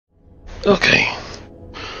Okay.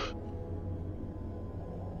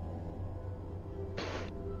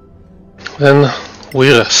 Then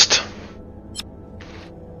we rest.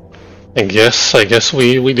 I guess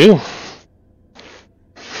we do.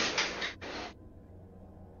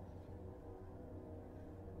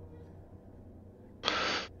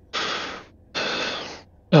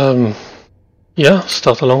 Yeah,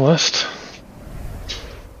 start a long rest.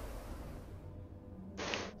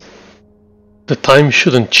 The time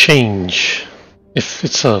shouldn't change if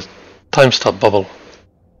it's a time stop bubble.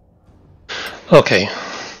 Okay.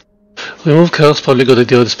 Remove curse, probably good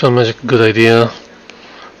idea. Dispel magic, good idea.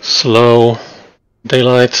 Slow.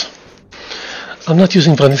 Daylight. I'm not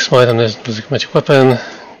using Branding Smite, I'm not using magic weapon.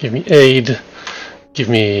 Give me aid. Give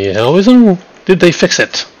me heroism. Did they fix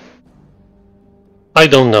it? I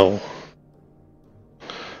don't know.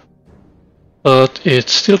 But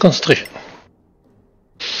it's still concentration.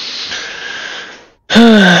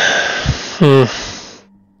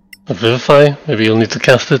 Verify. Maybe you'll need to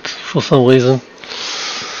cast it for some reason.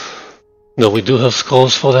 No, we do have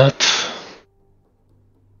scrolls for that.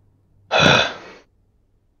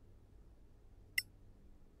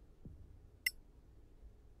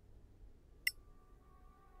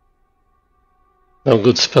 No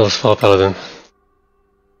good spells for a paladin.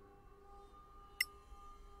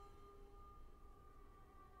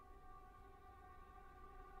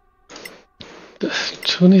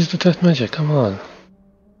 Who needs the death magic? Come on.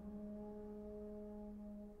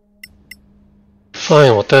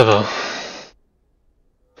 Fine, whatever.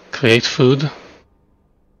 Create food.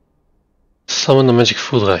 Summon a magic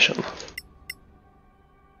food ration.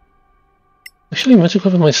 Actually, magic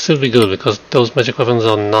weapon might still be good because those magic weapons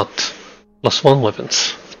are not +1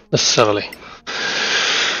 weapons necessarily.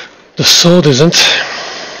 The sword isn't.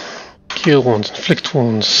 Cure wounds, inflict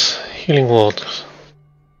wounds, healing ward,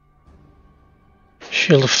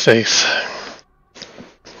 shield of faith.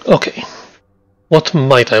 Okay, what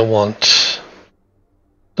might I want?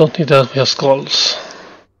 Don't need that, we have scrolls.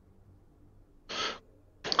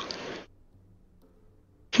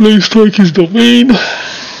 Flame strike is domain.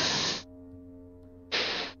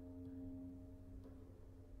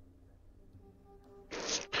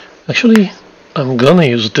 Actually, I'm gonna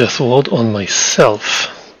use Death Ward on myself.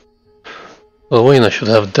 Rowena should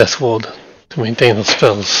have Death Ward to maintain her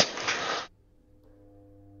spells.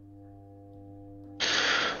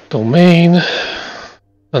 Domain,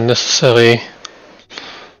 unnecessary.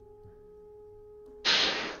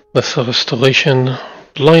 Lesser restoration,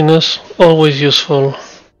 blindness, always useful.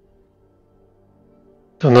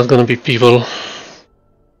 They're not gonna be people.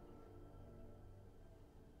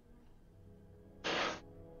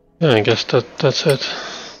 Yeah, I guess that's it.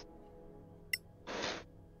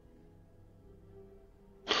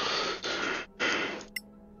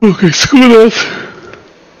 Okay, screw that.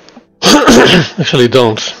 Actually,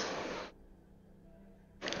 don't.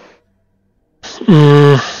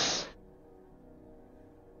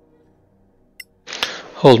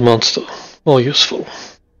 Hold monster, more useful.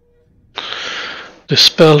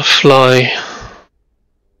 Dispel, fly.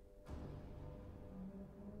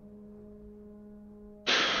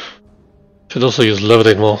 Should also use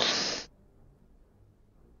levitate more.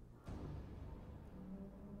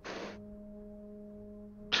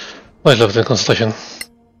 Why levitate concentration?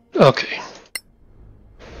 Okay.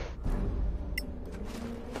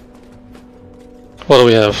 What do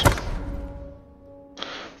we have?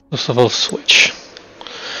 First of all, switch.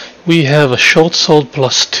 We have a short sword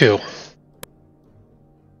 +2.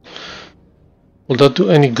 Will that do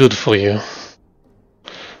any good for you?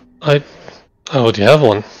 I already have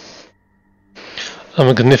one. A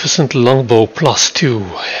magnificent longbow +2.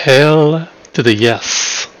 Hell to the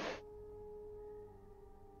yes.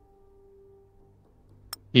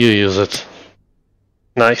 You use it.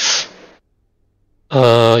 Nice.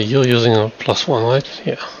 You're using a +1, right?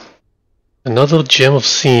 Yeah. Another gem of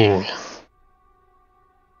seeing.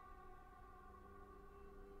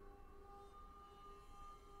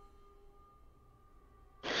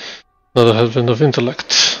 Another husband of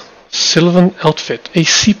intellect. Sylvan outfit.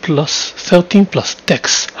 AC +13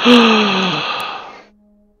 Dex.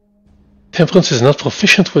 Temperance is not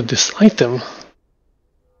proficient with this item.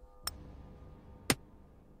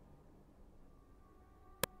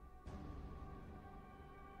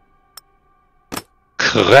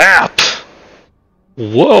 Crap!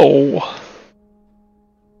 Whoa!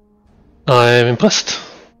 I'm impressed.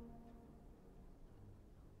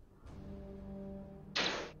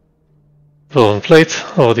 Golden plate,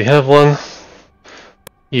 already have one.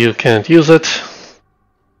 You can't use it.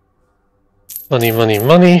 Money, money,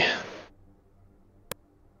 money.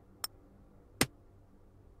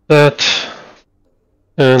 That.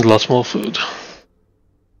 And lots more food.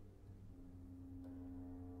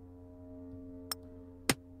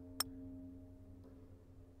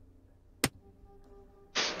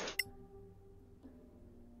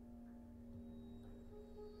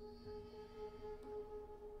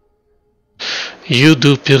 You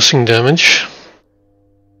do piercing damage,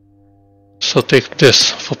 so take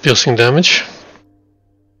this for piercing damage.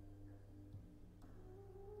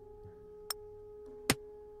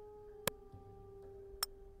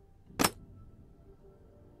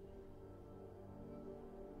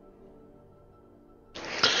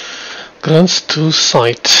 Grants to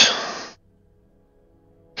sight.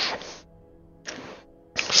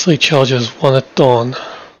 3 charges, 1 at dawn.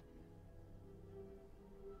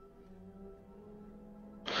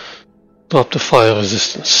 Drop the fire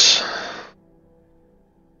resistance.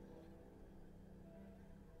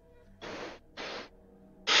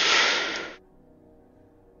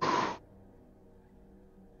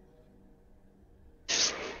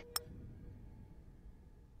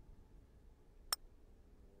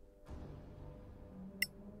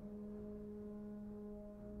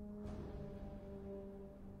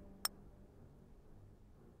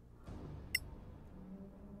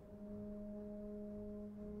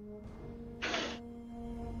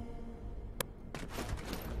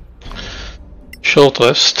 Short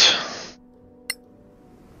rest.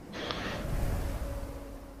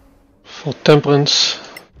 For temperance,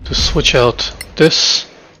 to switch out this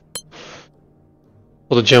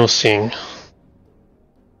for the gem of seeing.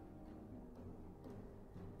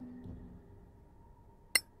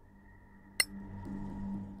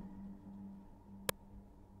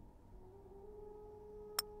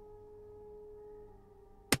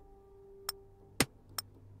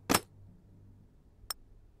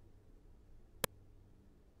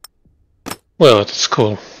 Well, that's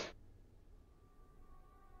cool.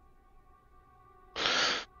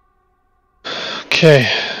 Okay,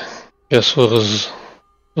 guess we're as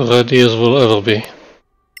ready as we'll ever be.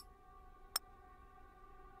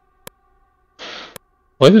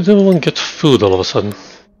 Why did everyone get food all of a sudden?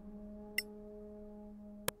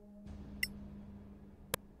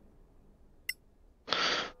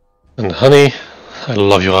 And honey, I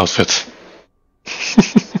love your outfit.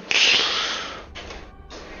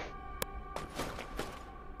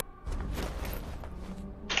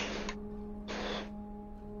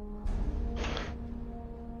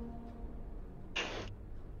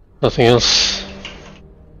 Nothing else.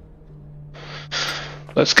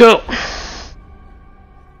 Let's go.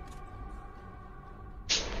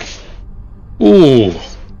 Ooh.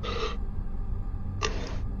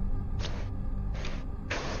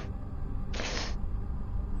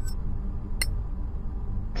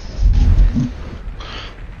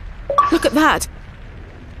 Look at that.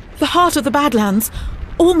 The heart of the Badlands.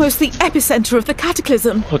 Almost the epicenter of the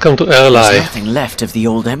cataclysm. Welcome to Erlai. There's nothing left of the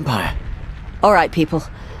old empire. All right, people.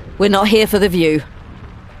 We're not here for the view.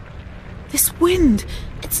 This wind,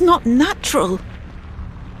 it's not natural.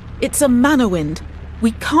 It's a mana wind.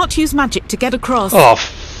 We can't use magic to get across. Oh,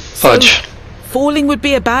 fudge. So, falling would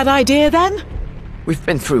be a bad idea then? We've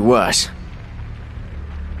been through worse.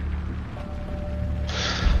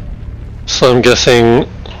 So I'm guessing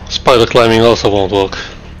spider climbing also won't work.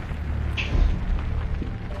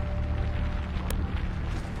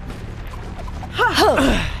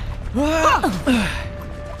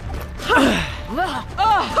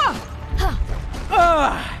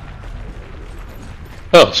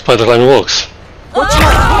 Oh, spider climbing works.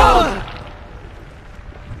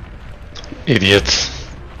 Idiots.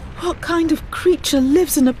 What kind of creature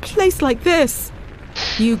lives in a place like this?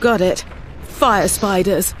 You got it. Fire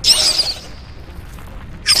spiders.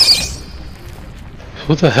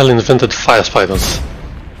 Who the hell invented fire spiders?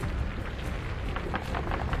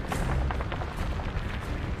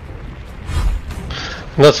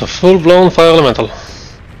 And that's a full-blown fire elemental.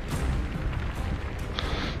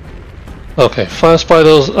 Okay, fire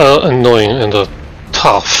spiders are annoying and they're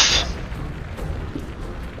tough.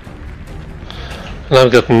 And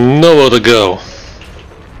I've got nowhere to go.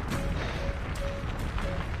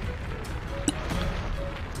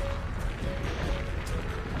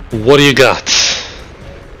 What do you got?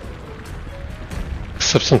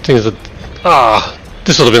 Except some things that... Ah!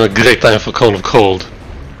 This would have been a great time for Cone of Cold.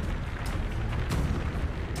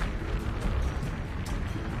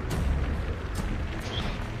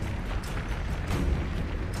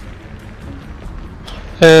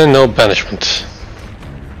 And no banishment.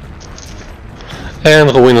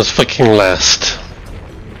 And Rowena's freaking last.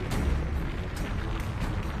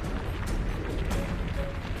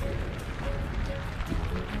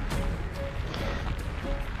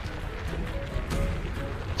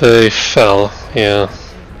 They fell, yeah.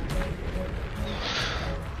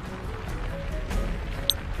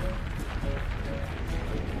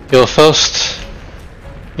 You're first.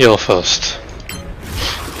 You're first.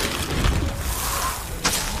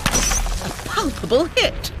 A palpable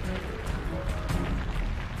hit.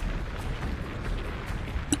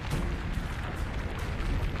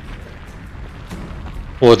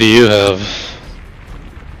 What do you have?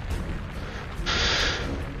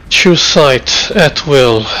 Choose site at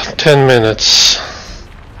will, 10 minutes.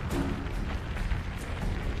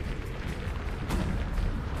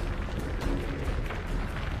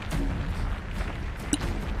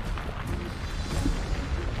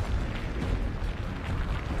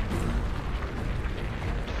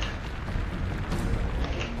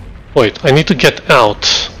 Wait, I need to get out.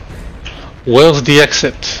 Where's the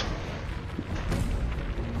exit?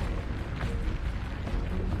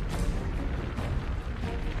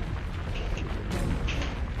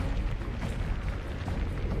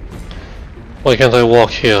 Why can't I walk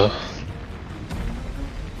here?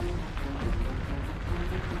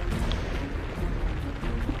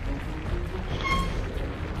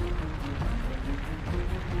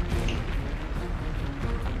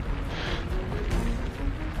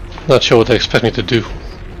 Not sure what they expect me to do.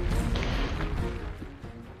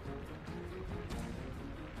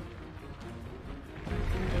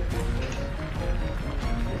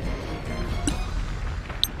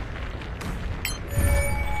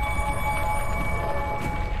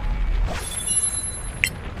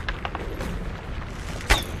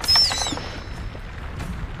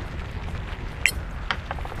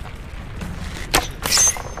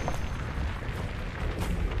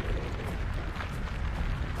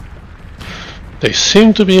 They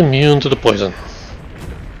seem to be immune to the poison.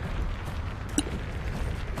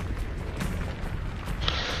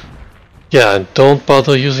 Yeah, and don't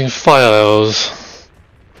bother using fire arrows.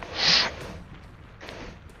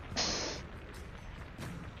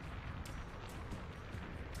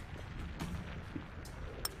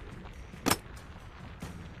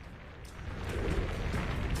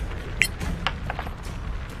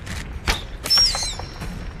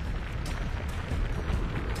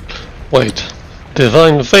 Wait.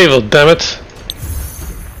 Divine favor, damn it!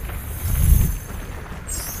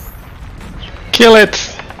 Kill it!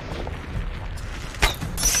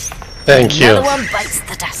 Thank you. Another one bites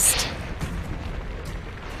the dust.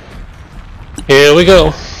 Here we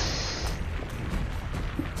go.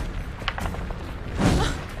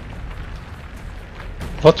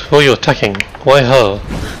 What were you attacking? Why her?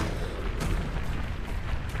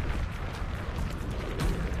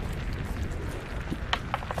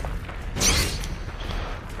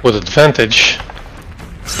 With advantage.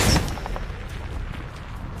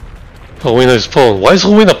 Rowena is prone. Why is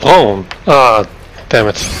Rowena prone? Ah, damn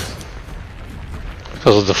it.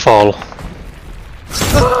 Because of the fall.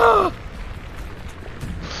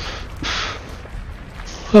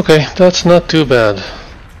 Okay, that's not too bad.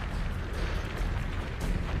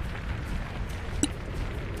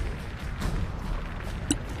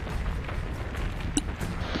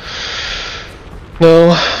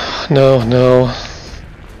 No, no, no.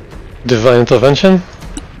 Divine intervention?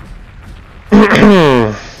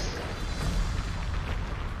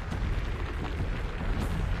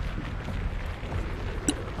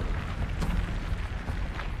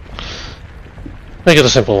 Make it a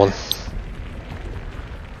simple one.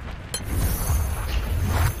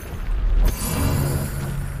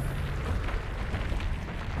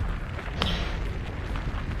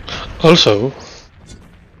 Also,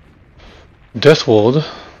 Death Ward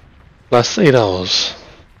lasts 8 hours.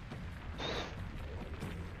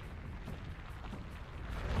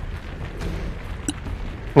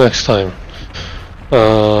 Next time,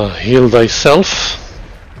 heal thyself.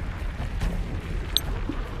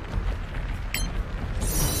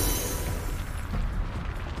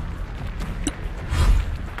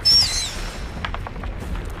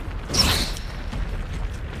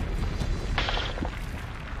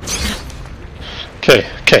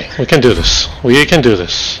 Okay, we can do this. We can do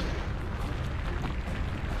this.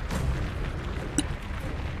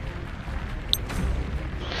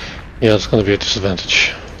 Yeah, it's gonna be a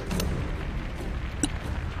disadvantage.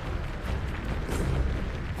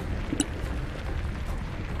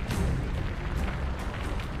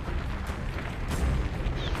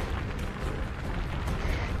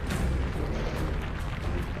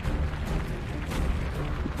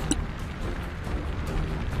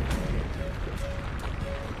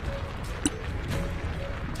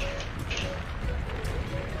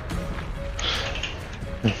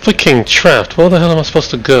 I'm freaking trapped. Where the hell am I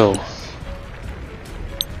supposed to go?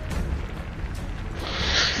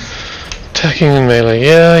 Attacking in melee.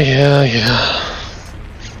 Yeah.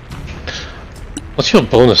 What's your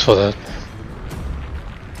bonus for that?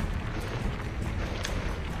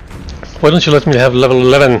 Why don't you let me have level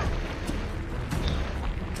 11?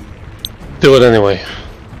 Do it anyway.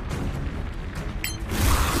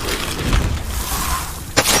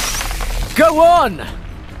 Go on!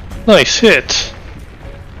 Nice hit!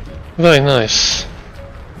 Very nice.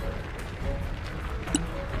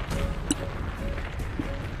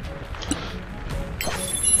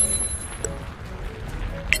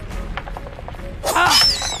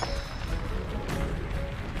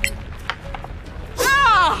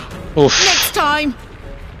 Oof. Next time!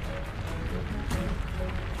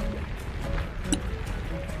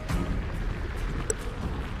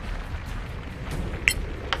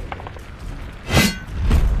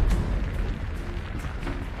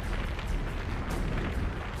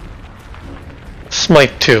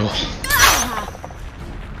 Smite 2.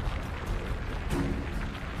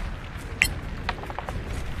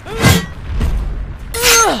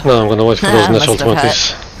 No, I'm gonna wait for those natural must have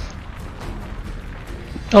 20s.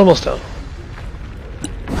 Almost done.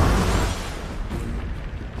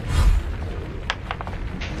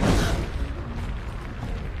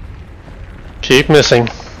 Keep missing.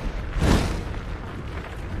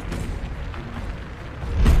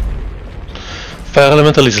 Fire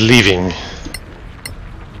Elemental is leaving.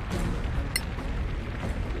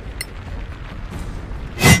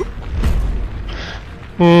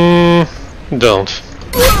 Don't.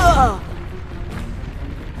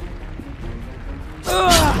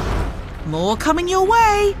 More coming your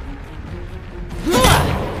way!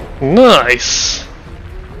 Nice!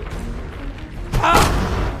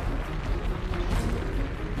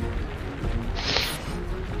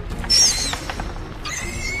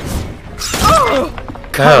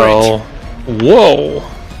 Ow. Whoa!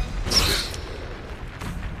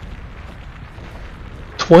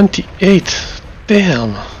 28.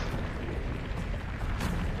 Damn.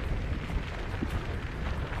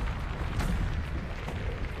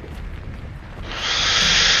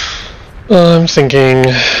 I'm thinking...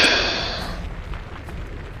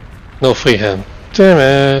 No freehand. Damn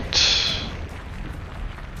it.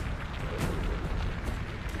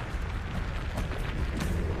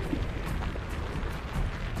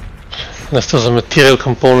 Unless there's a material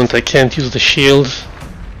component, I can't use the shield.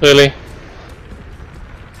 Really?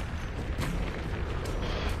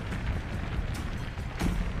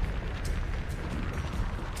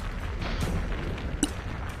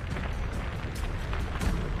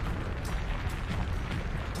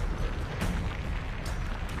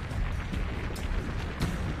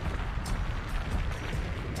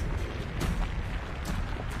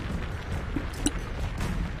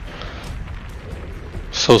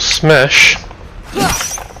 So smash,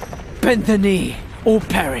 Bend the knee, or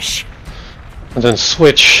perish. and then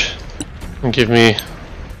switch, and give me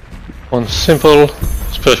one simple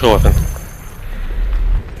special weapon.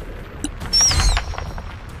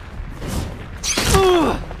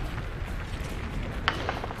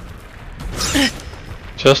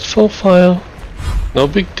 Just full file, no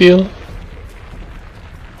big deal.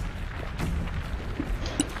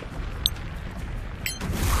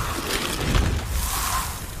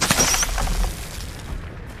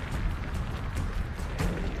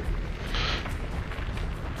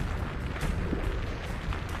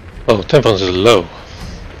 Oh, temperance is low.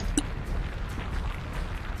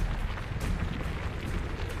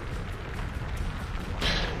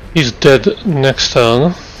 He's dead next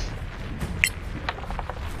turn.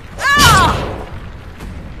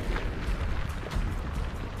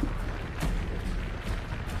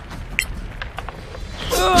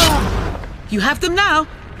 You have them now!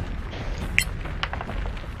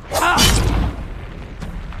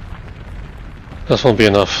 That won't be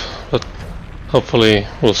enough, but hopefully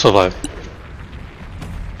we'll survive.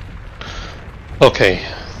 Okay.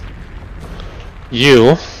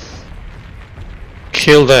 You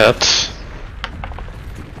kill that.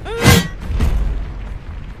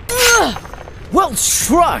 Well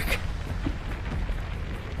struck!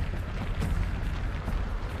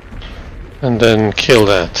 And then kill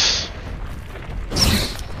that.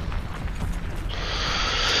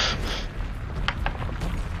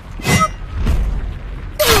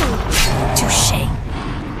 Touché.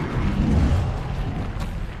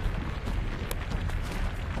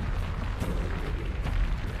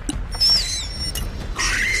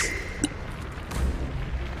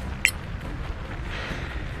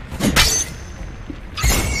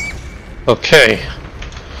 Okay.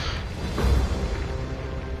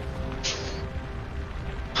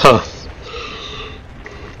 Huh.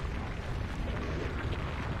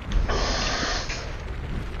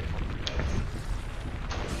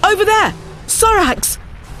 Over there! Sorax!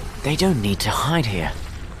 They don't need to hide here.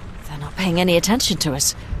 They're not paying any attention to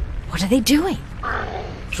us. What are they doing?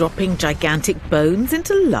 dropping gigantic bones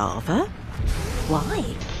into lava? Why?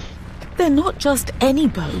 They're not just any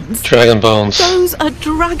bones. Dragon bones. Those are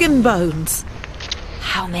dragon bones.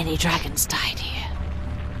 How many dragons died here?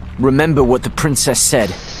 Remember what the princess said.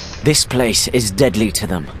 This place is deadly to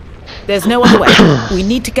them. There's no other way. We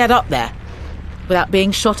need to get up there. Without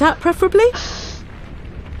being shot at, preferably?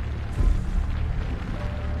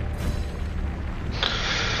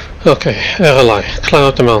 Okay, RLI. Climb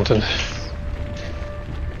up the mountain.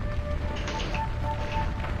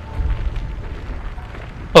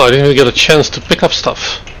 Oh, I didn't even get a chance to pick up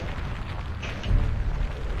stuff.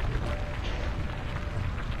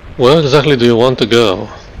 Where exactly do you want to go?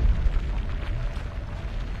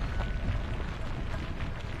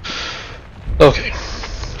 Okay.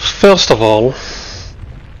 First of all,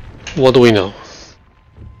 what do we know?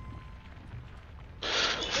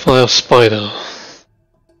 Fire spider.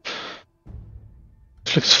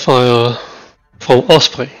 Inflicts fire from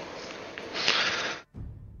osprey.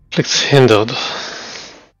 Inflicts hindered.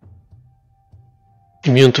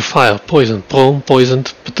 Immune to fire, poison, prone,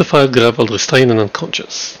 poisoned, petrified, grappled, restrained, and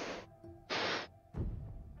unconscious.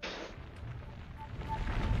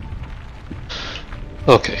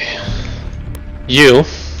 Okay. You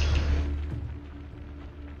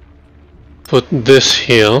put this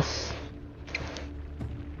here.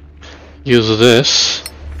 Use this.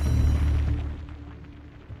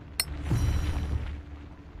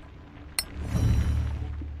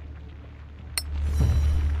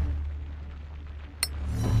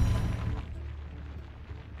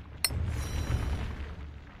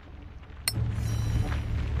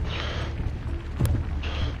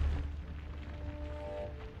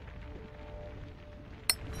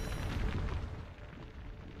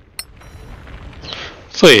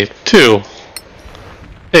 Three, 2,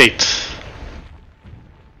 8.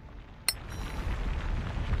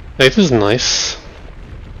 8 is nice.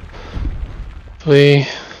 3.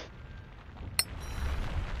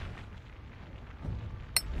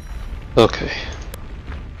 Okay.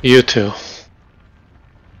 You too.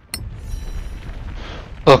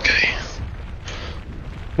 Okay.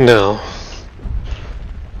 Now.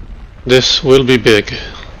 This will be big.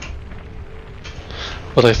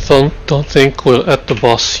 But I don't think we're at the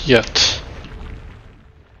boss yet.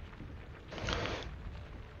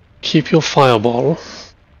 Keep your fireball.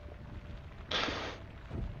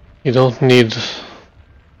 You don't need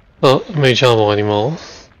mage armor anymore.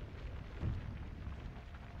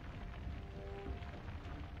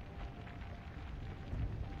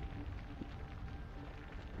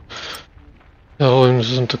 Now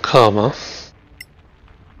into karma.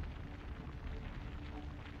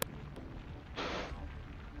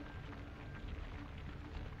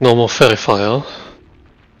 No more fairy fire.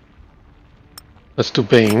 Let's do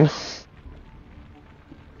Bane.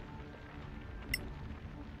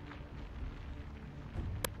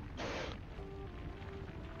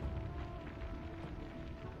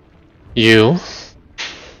 You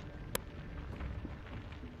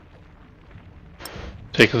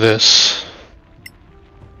take this.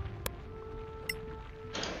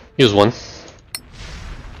 Use one.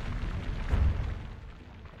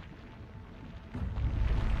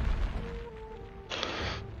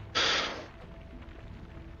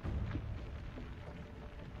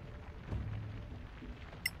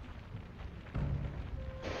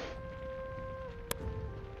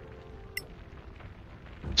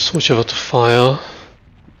 Switch over to fire.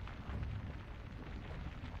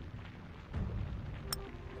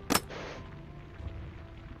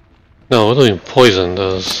 No, we're doing poison.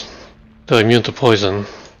 They're immune to poison.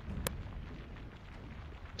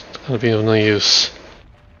 It's gonna be of no use.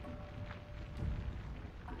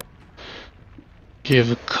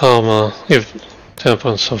 Give karma, give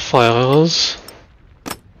temperance some fire arrows.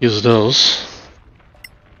 Use those.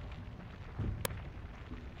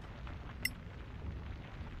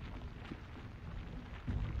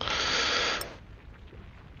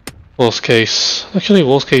 Worst case, actually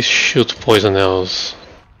worst case shoot poison arrows.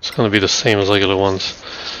 It's gonna be the same as regular ones.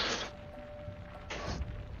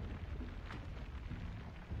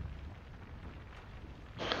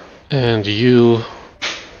 And you...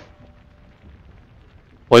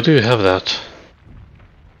 Why do you have that?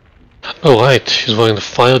 Oh right, she's wearing the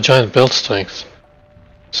fire giant belt strength.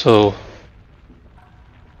 So...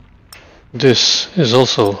 this is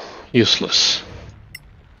also useless.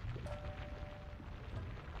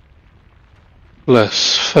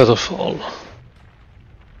 Less featherfall.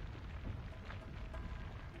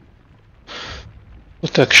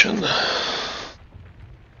 Protection.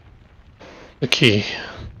 The key.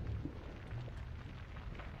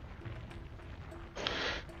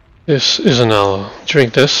 This is an hour.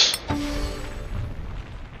 Drink this.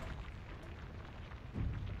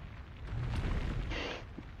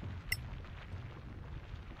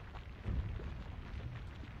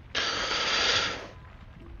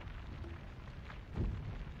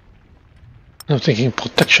 I'm thinking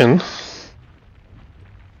protection.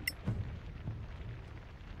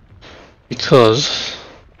 Because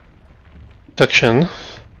protection.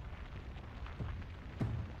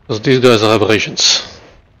 Because these guys are aberrations.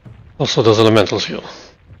 Also, there's elementals here.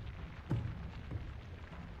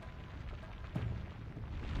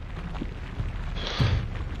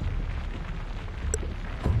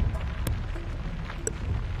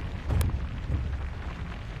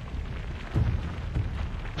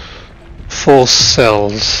 Four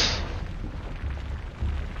cells.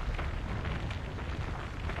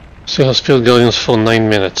 Still have Spirit Guardians for 9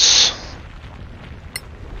 minutes.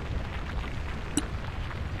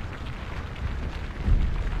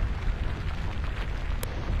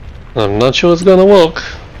 I'm not sure it's gonna work.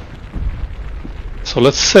 So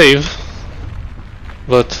let's save.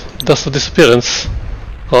 But that's the disappearance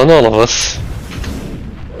on all of us.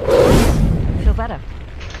 Feel better.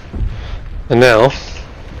 And now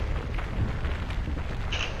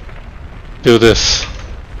do this.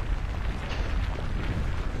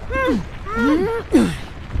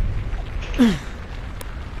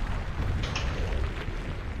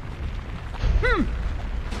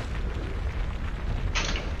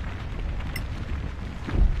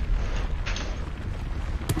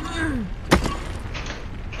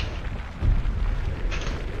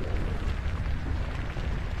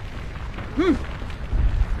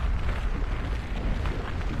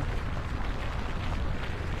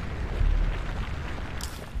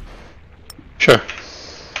 Sure.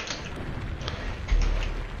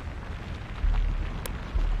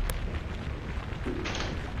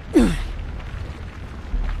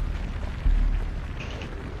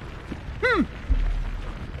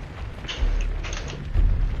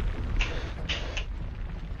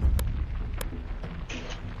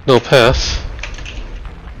 No path.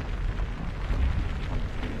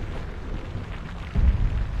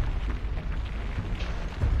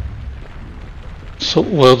 So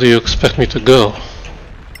where do you expect me to go?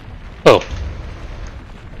 Oh.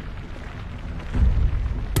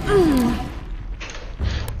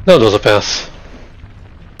 Now there's a path.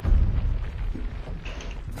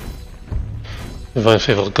 Divine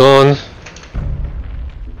favor gone.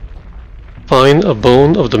 Find a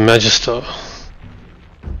bone of the Magister.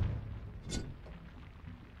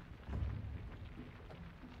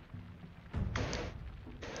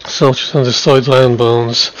 Search and destroyed lion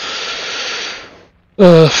bones.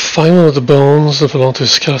 Find one of the bones that belong to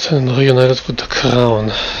his skeleton and reunite it with the crown.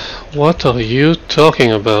 What are you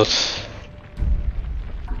talking about?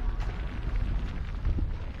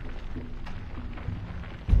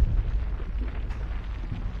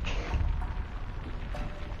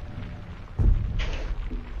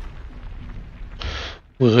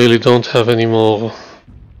 We really don't have any more.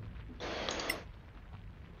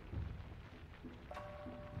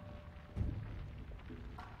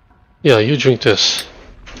 Yeah, you drink this.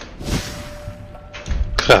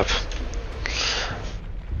 Crap.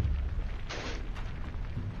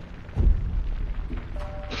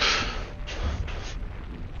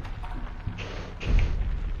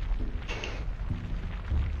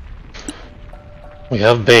 We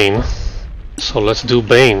have Bane, so let's do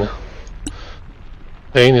Bane.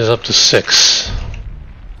 Bane is up to 6.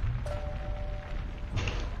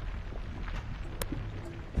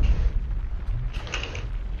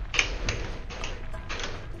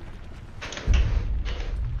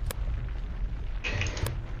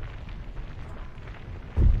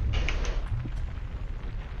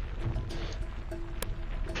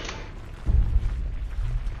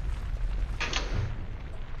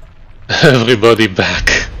 Everybody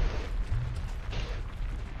back.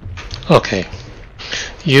 Okay.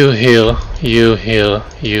 You here, you here,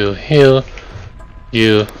 you here,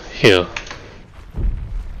 you here.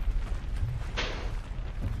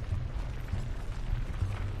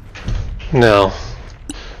 Now,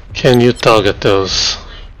 can you target those?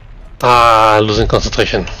 Ah, losing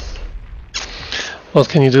concentration. What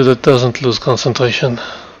can you do that doesn't lose concentration?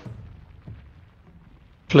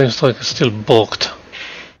 Flame Strike is still balked.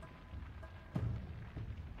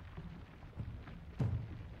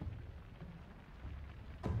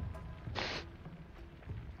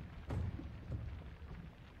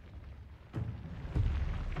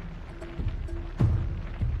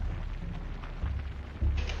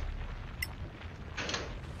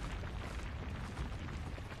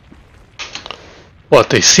 What,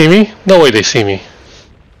 they see me? No way they see me.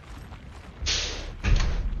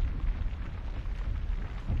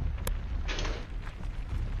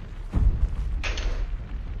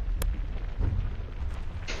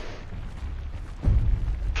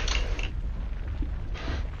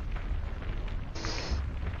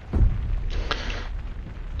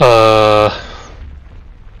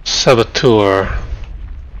 Saboteur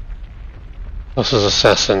versus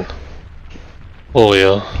Assassin.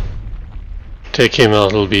 Warrior. Take him out,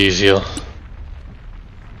 it'll be easier.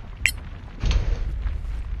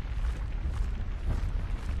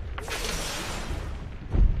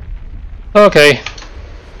 Okay.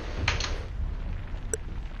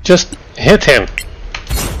 Just hit him.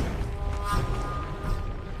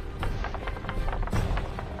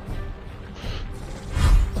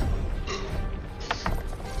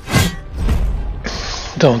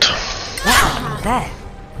 Don't. There.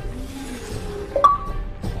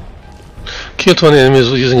 Kill 20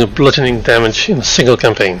 enemies using a bludgeoning damage in a single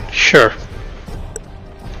campaign. Sure.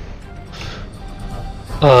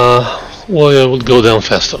 Warrior would go down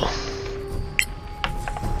faster.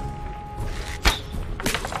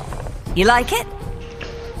 You like it?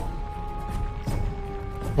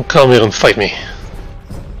 Come here and fight me.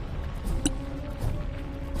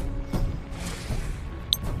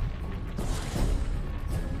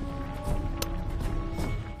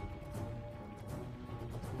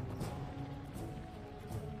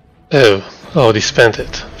 Oh, already spent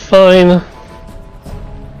it. Fine.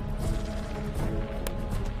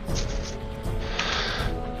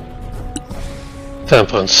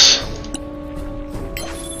 Temperance.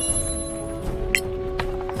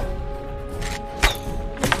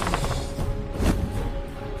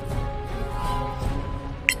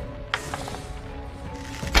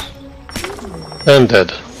 And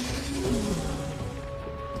dead.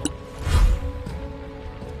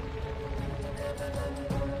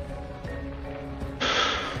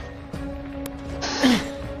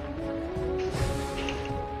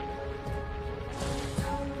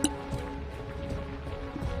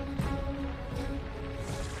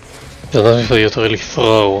 There's nothing for you to really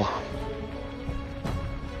throw.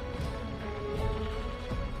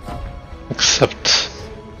 Except...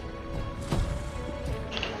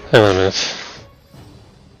 hang on a minute.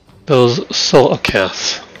 Those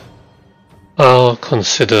Solasta are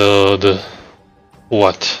considered...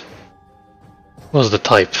 what? What's the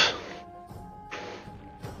type?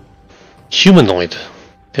 Humanoid.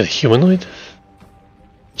 They're humanoid?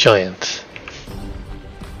 Giant.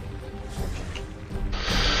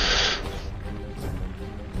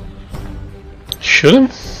 Shoot him?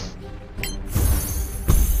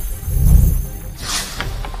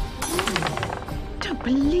 Don't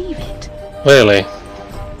believe it. Really?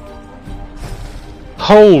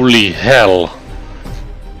 Holy hell!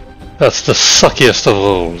 That's the suckiest of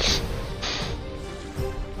rolls.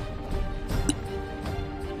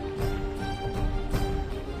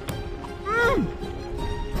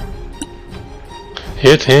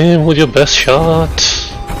 Hit him with your best shot.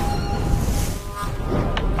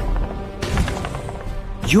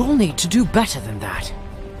 You'll need to do better than that.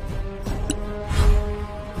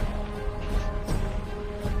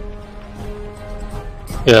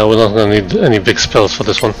 Yeah, we're not gonna need any big spells for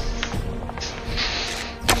this one.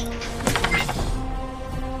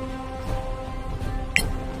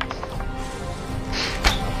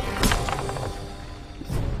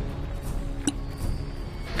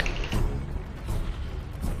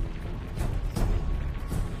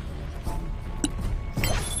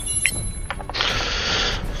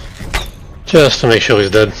 Just to make sure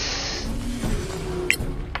he's dead.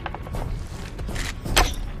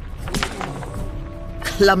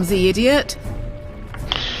 Clumsy idiot.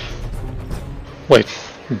 Wait,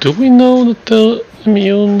 do we know that they're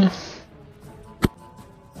immune?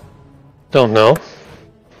 Don't know.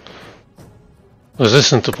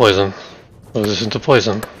 Resistant to poison. Resistant to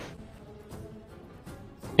poison.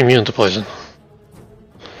 Immune to poison.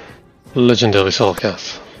 Legendary soul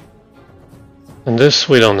cast. And this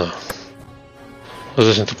we don't know.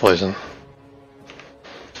 Resistant to poison.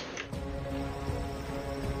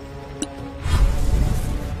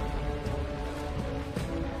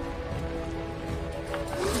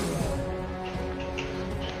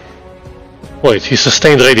 Wait, he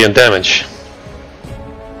sustained radiant damage.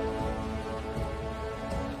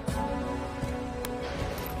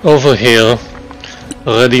 Over here,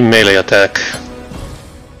 ready melee attack.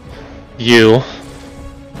 You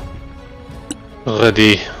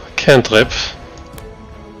ready cantrip.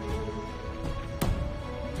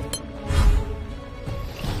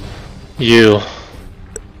 You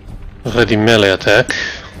ready melee attack.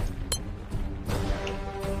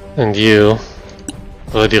 And you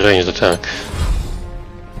ready ranged attack.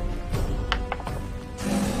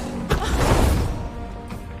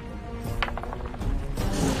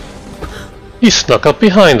 He snuck up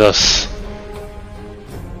behind us.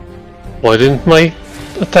 Why didn't my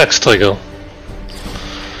attacks trigger?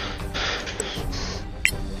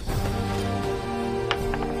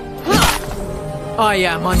 I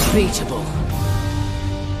am unbeatable.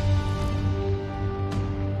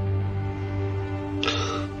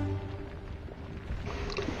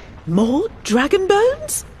 More dragon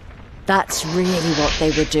bones? That's really what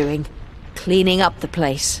they were doing. Cleaning up the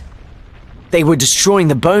place. They were destroying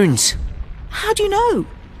the bones. How do you know?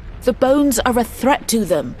 The bones are a threat to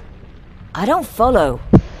them. I don't follow.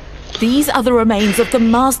 These are the remains of the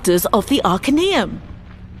Masters of the Arcaneum.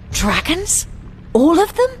 Dragons? All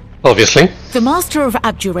of them? Obviously. The Master of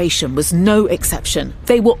Abjuration was no exception.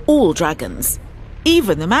 They were all dragons.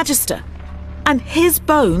 Even the Magister. And his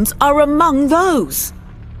bones are among those.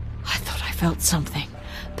 I thought I felt something,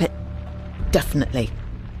 but... Definitely.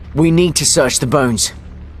 We need to search the bones.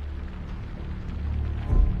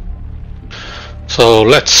 So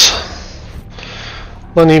let's...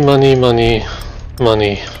 Money, money, money,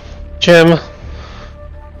 money. Gem.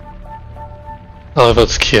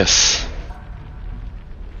 Albert's kiss.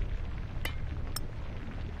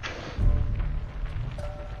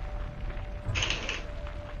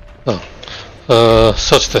 Oh.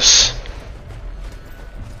 Search this.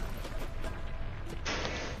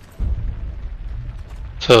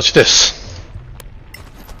 Search this.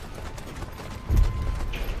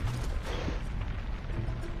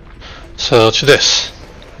 Search this.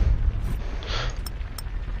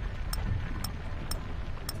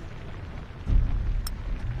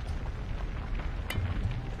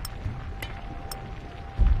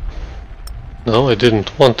 No, I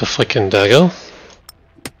didn't want the frickin' dagger.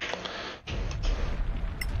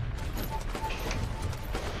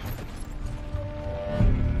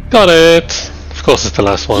 Got it! Of course it's the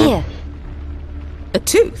last one. Here. A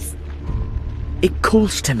tooth? It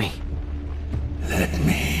calls to me. Let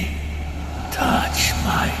me touch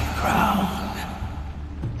my crown.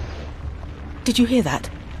 Did you hear that?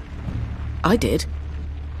 I did.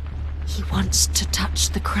 He wants to touch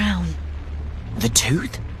the crown. The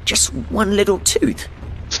tooth? Just one little tooth.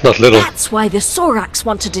 It's not little. That's why the Sorax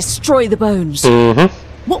want to destroy the bones.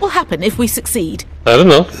 Mm-hmm. What will happen if we succeed? I don't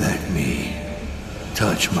know. Let me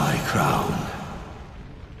touch my crown.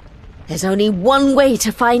 There's only one way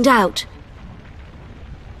to find out.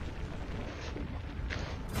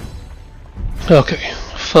 Okay,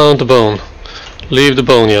 found the bone. Leave the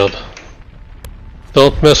boneyard.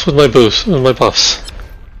 Don't mess with my buffs.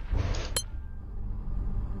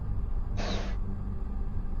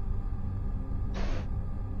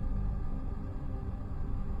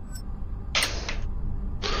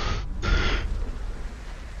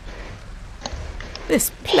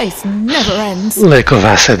 This place never ends. Lake of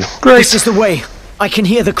acid. Great. This is the way. I can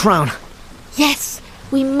hear the crown. Yes,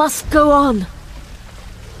 we must go on.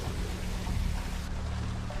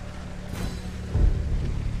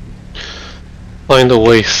 Find a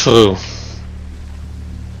way through.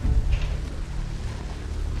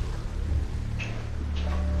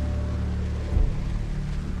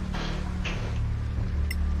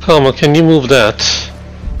 Karma, can you move that?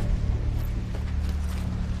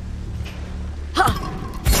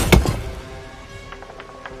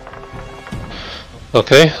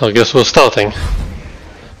 Okay, I guess we're starting.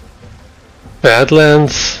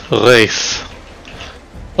 Badlands Wraith.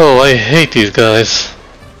 Oh, I hate these guys.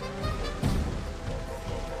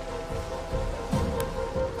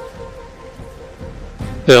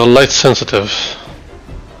 They are light sensitive.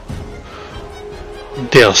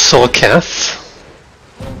 They are Sorcaths.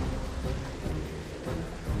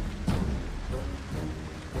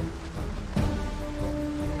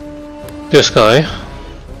 This guy.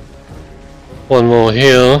 One more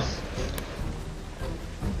here.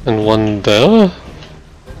 And one there.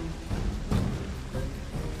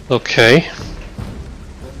 Okay.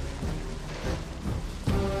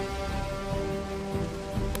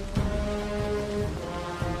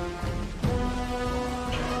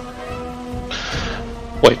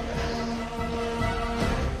 Wait.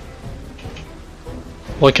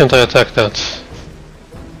 Why can't I attack that?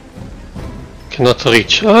 Cannot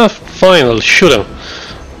reach. Ah, fine, I'll shoot him.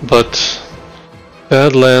 But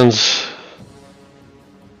Badlands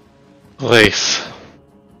Wraith.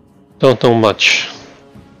 Don't know much.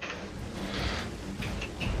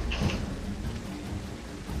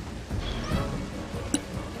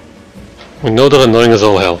 We know they're annoying as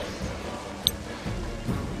all hell.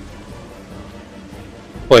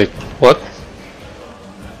 Wait, what?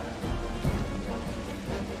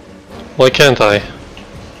 Why can't I?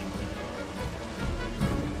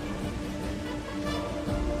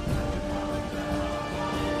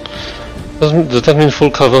 Does that mean full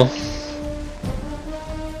cover?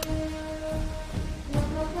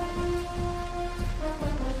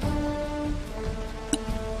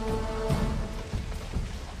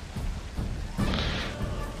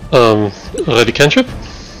 Ready cantrip?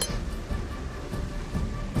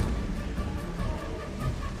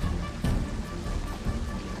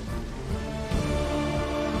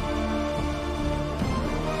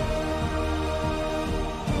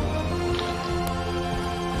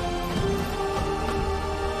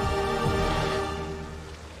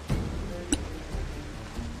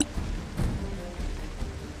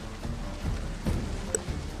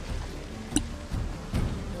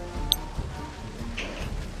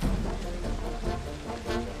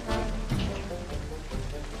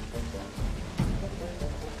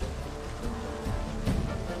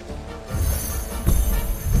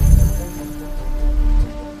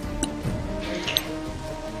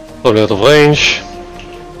 Probably out of range.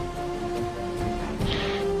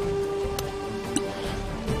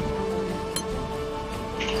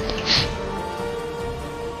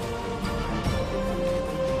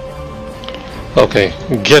 Okay,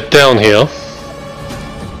 get down here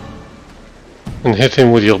and hit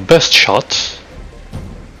him with your best shot.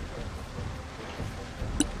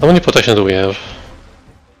 How many protection do we have?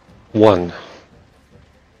 1.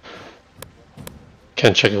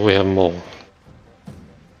 Can't check if we have more.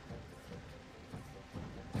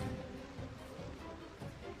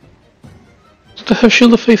 Do I have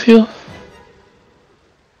Shield of Faith here?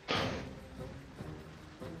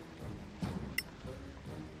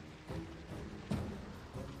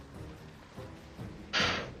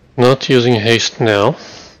 Not using haste now.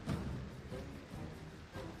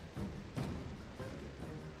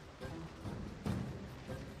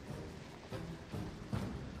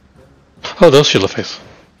 Oh, there's Shield of Faith.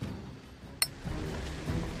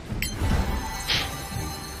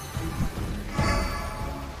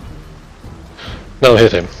 Now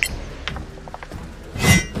hit him.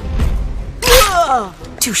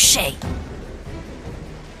 Touché.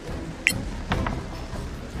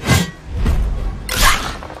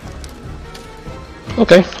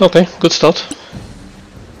 Okay, okay, good start.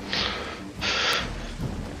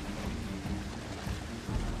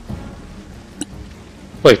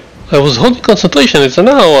 Wait, I was holding concentration, it's an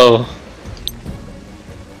hour!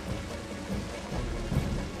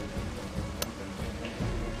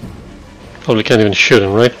 Probably can't even shoot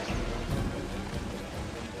him, right?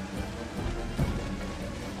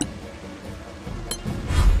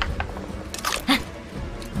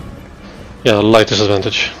 Yeah, light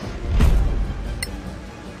disadvantage.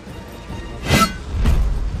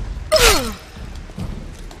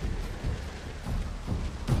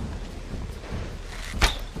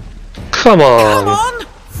 Come on! Come on!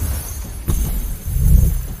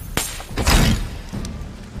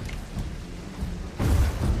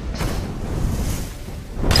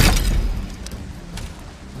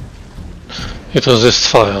 It resists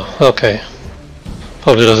fire, okay.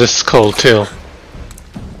 Probably resists cold too.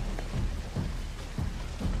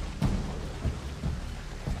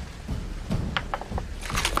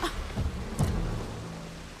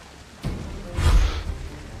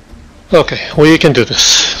 Okay, we can do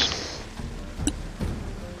this.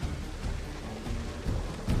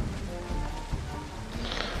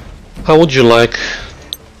 How would you like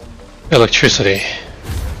electricity?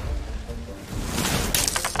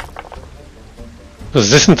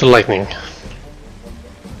 Resistant to lightning.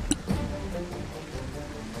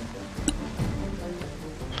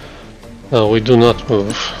 No, we do not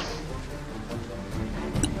move.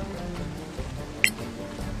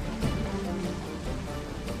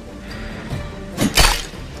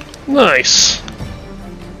 Nice!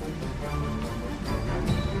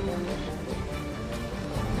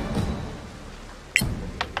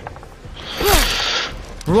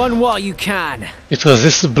 Run while you can. It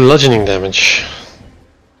resists bludgeoning damage.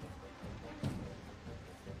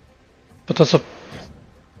 But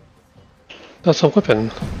that's a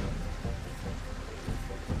weapon.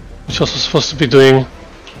 It's also supposed to be doing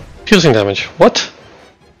piercing damage. What?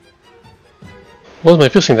 What was my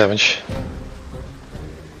piercing damage?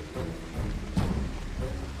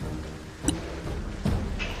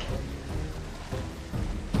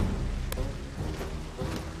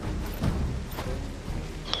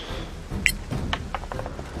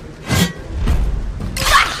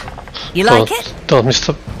 You like it? Don't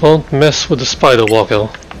mess with the spider walker.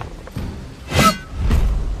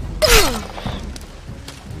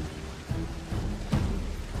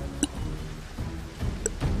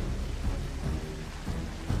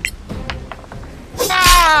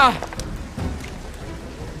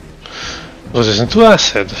 Resistant to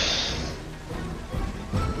acid.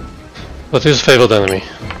 What is favored enemy?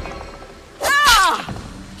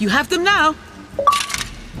 You have them now.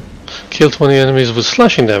 Kill 20 enemies with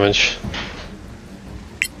slashing damage.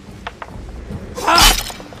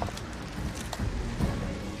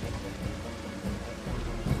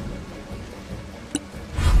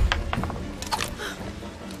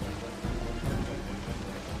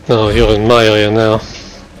 No, you're in my area now.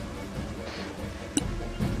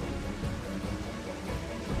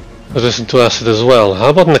 Resistant to acid as well. How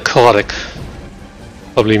about necrotic?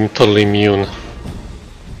 Probably totally immune.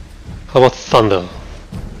 How about thunder?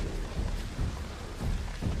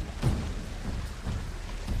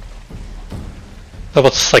 How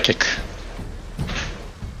about psychic?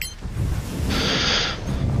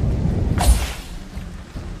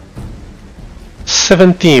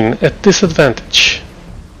 "17 at disadvantage."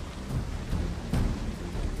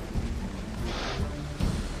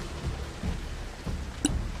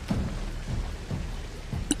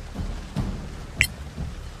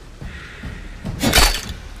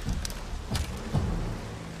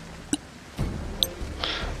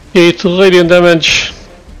 "8 radiant damage."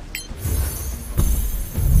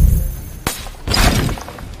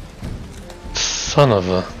 Son of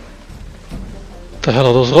a... What the hell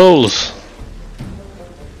are those rolls?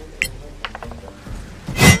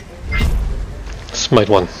 Smite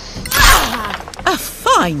 1. A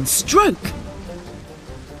fine stroke!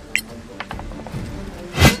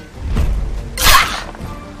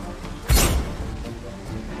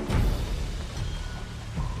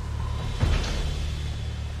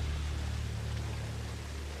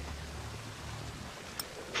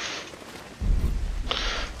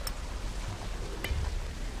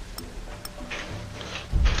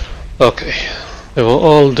 Okay, they were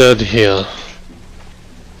all dead here.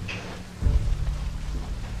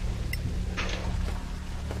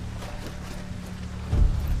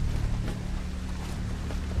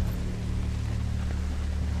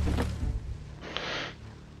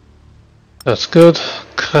 That's good.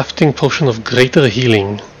 Crafting potion of greater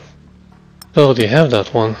healing. I already have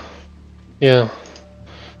that one. Yeah.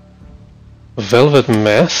 Velvet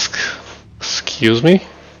mask? Excuse me?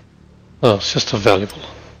 Oh, it's just a valuable.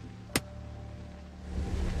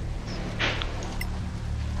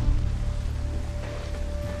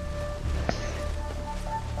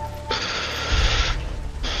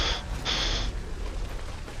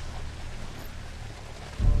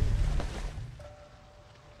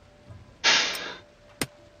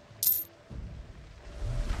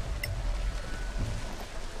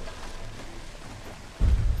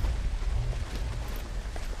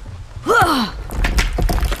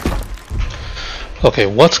 Okay,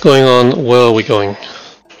 what's going on? Where are we going?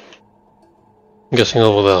 I'm guessing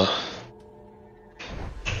over there.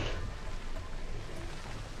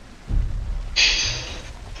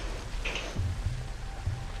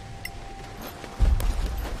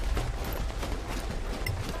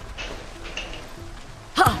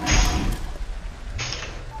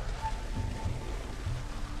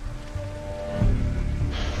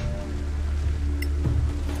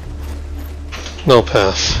 No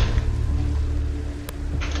path.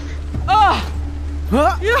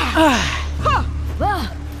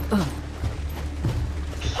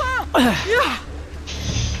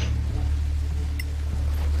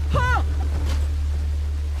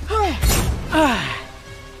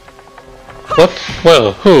 What?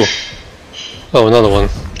 Where? Who? Oh, another one.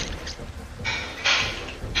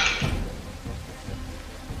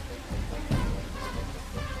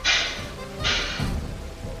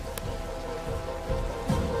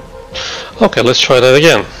 Okay, let's try that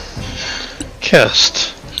again.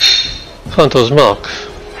 Cast Hunter's Mark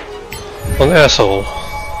on asshole.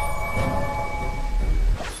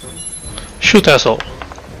 Shoot asshole.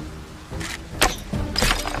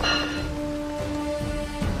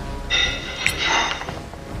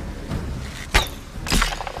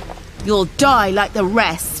 You'll die like the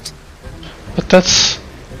rest. But that's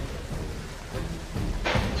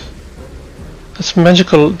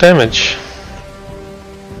magical damage.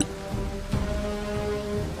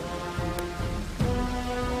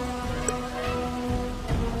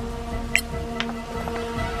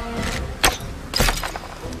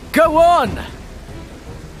 Go on!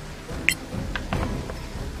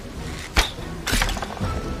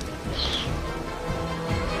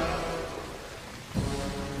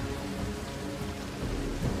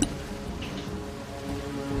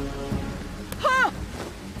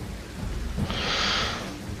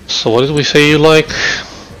 So what did we say you like?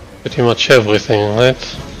 Pretty much everything, right?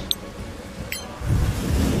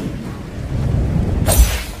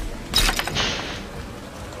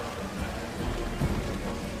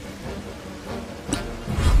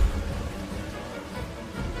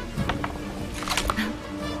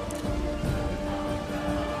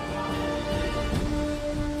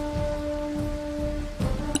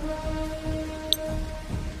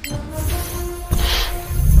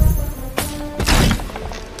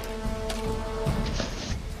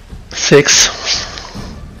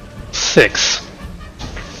 Six.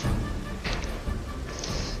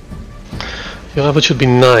 Your average should be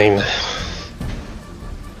 9.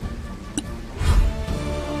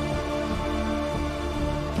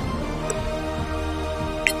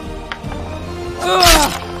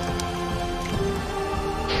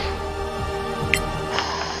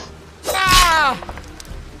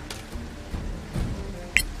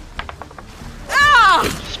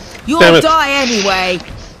 You'll die anyway.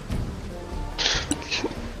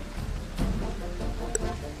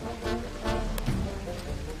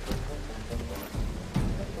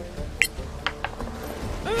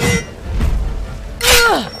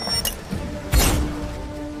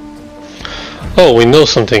 Oh, we know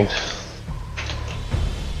something.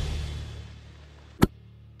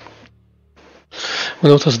 We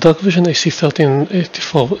notice dark vision, AC 13,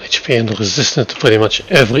 84 HP, and resistant to pretty much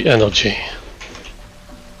every energy.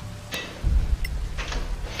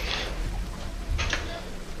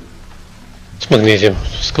 It's magnesium.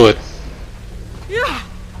 Screw it.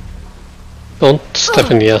 Don't step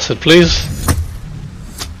in the acid, please.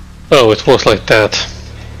 Oh, it works like that.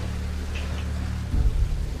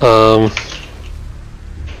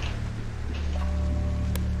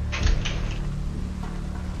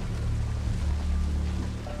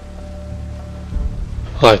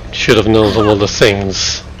 I should have known some of the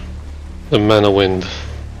things. The mana wind.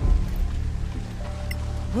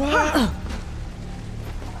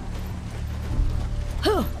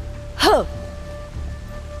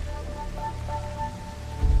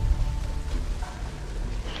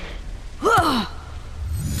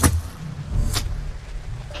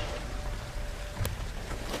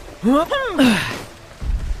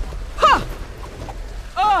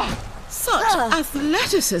 Such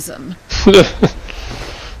athleticism.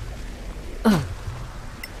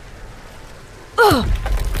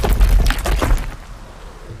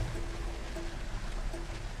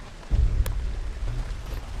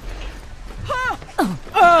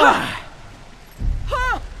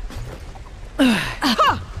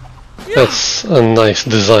 That's a nice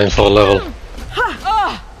design for a level.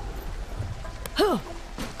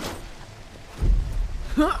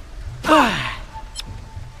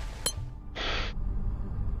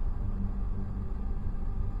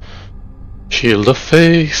 Shield of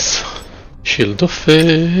Faith, Shield of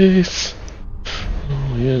Faith.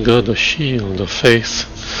 Oh, you got a Shield of Faith.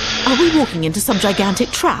 Are we walking into some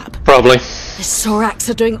gigantic trap? Probably. The Soraks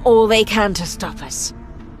are doing all they can to stop us.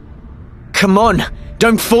 Come on,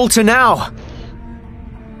 don't falter now!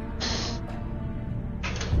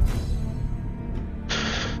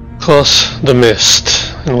 Cross the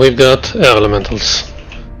mist, and we've got air elementals.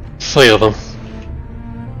 3 of them.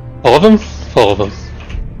 4 of them? 4 of them.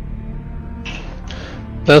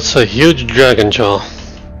 That's a huge dragon jaw.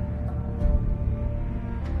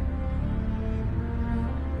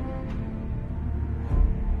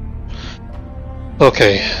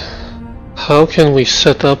 Okay, how can we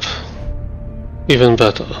set up even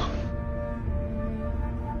better?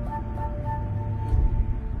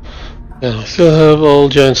 Yeah, we still have all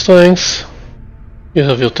giant strength. You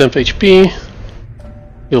have your temp HP,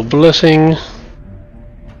 your blessing,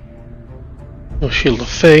 your shield of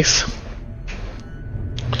faith.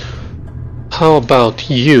 How about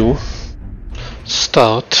you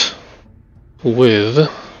start with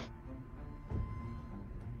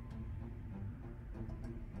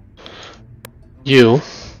you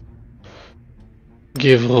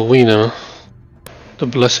give Rowena the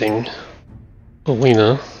blessing.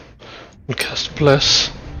 Rowena will cast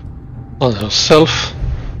Bless on herself,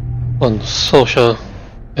 on Sosha,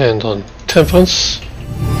 and on Temperance.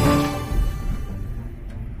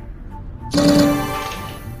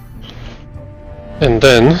 And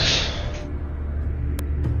then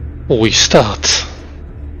we start.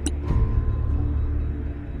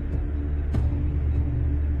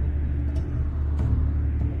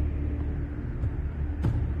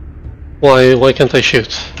 Why can't I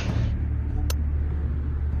shoot?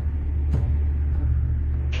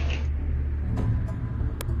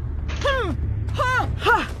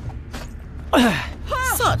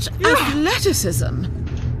 Such athleticism.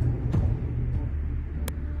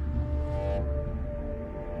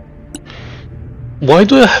 Why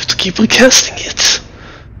do I have to keep recasting it?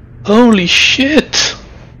 Holy shit!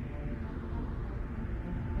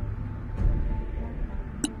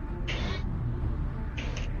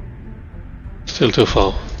 Still too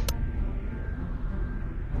far.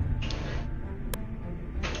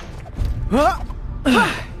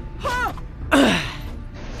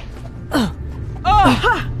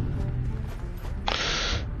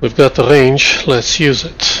 We've got the range, let's use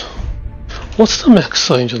it. What's the max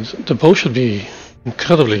range? The bow should be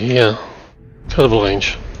incredible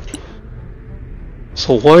range.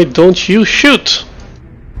 So why don't you shoot?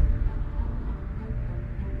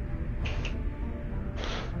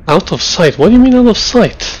 Out of sight? What do you mean out of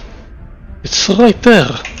sight? It's right there.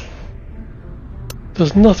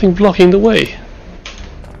 There's nothing blocking the way.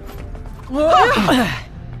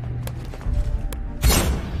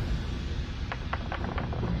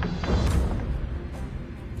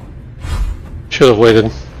 Should have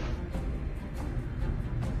waited.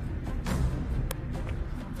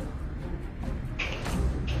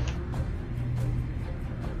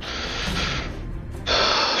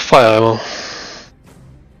 Fire ammo.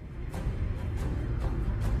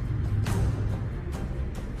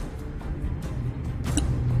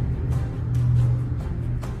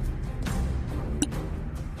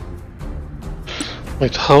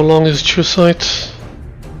 Wait, how long is true sight?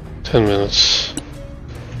 10 minutes.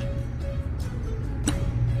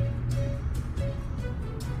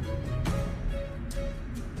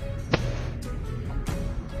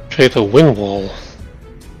 Create a wind wall.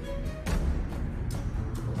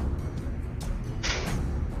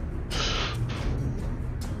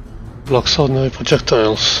 Blocks ordinary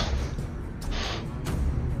projectiles.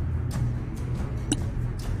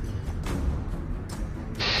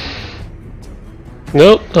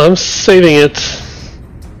 No, I'm saving it.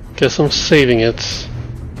 Guess I'm saving it.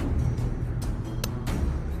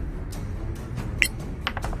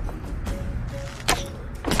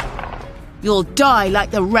 You'll die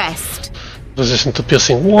like the rest. Resistant to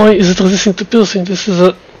piercing. Why is it resistant to piercing? This is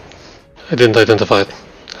a... I didn't identify it.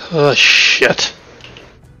 Ah, shit.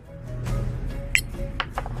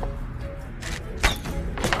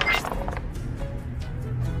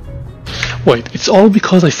 Wait, it's all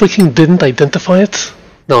because I freaking didn't identify it?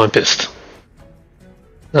 Now I'm pissed.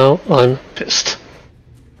 Now I'm pissed.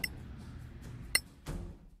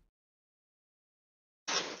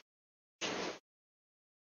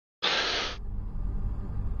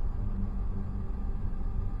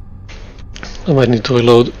 I might need to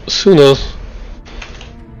reload sooner.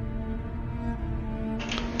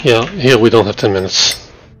 Yeah, here we don't have 10 minutes.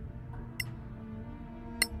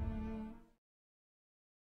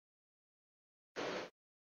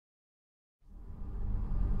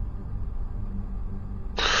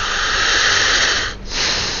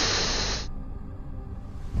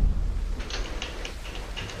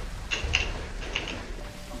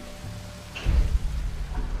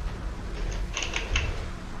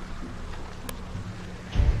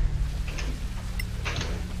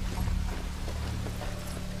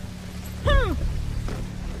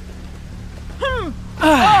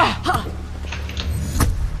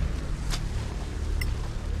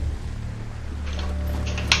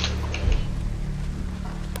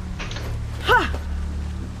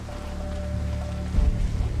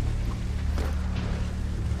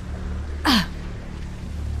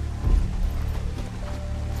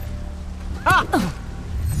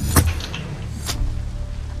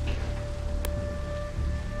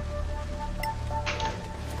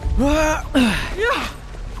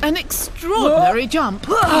 An extraordinary jump.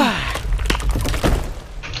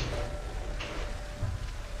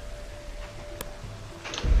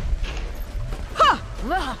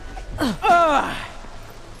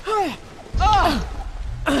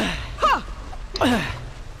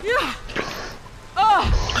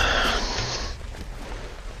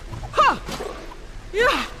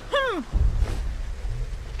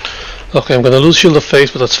 Okay, I'm gonna lose shield of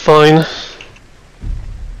faith, but that's fine.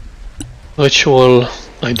 Ritual,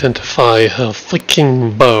 identify her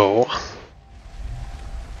freaking bow.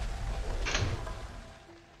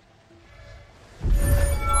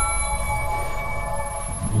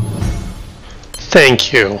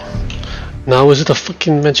 Thank you. Now is it a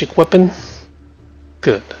freaking magic weapon?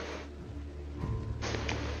 Good.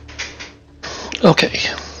 Okay.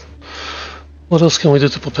 What else can we do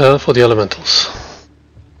to prepare for the elementals?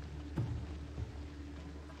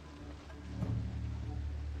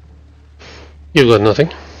 You got nothing.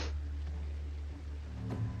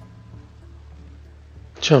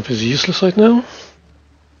 Jump is useless right now.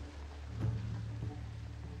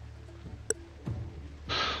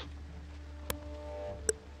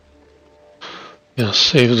 Yeah,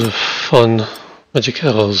 save the fun magic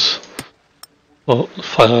arrows or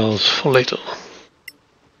fire arrows for later.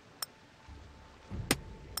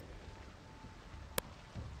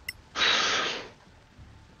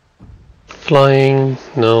 Flying,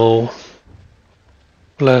 no.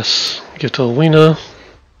 Bless, give to a winner.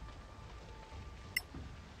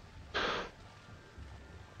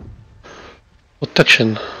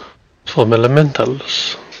 Protection from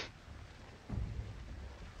elementals.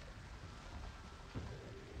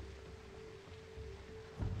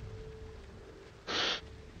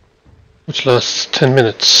 Which lasts 10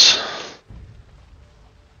 minutes.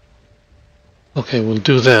 Okay, we'll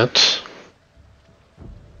do that.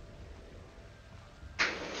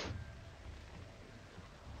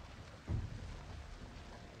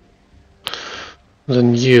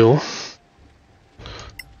 Then you.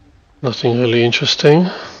 Nothing really interesting.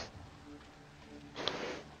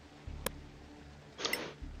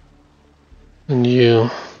 And you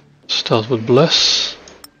start with Bless.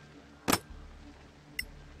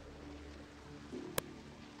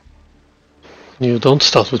 You don't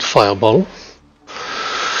start with Fireball.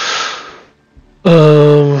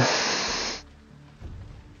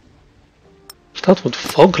 Start with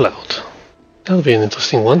Fog Cloud. That'll be an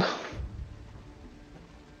interesting one.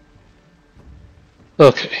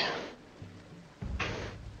 Okay.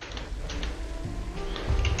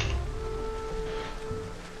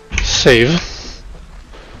 Save.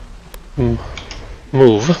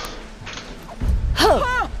 Move.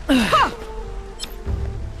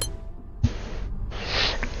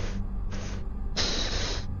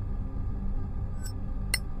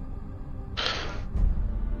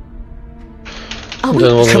 And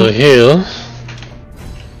then over here.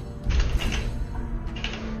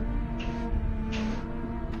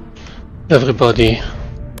 Everybody.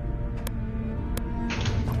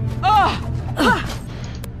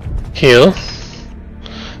 Here.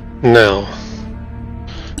 Now.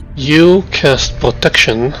 You cast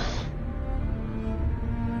protection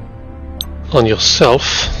on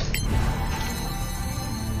yourself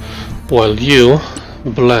while you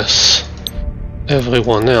bless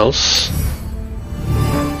everyone else.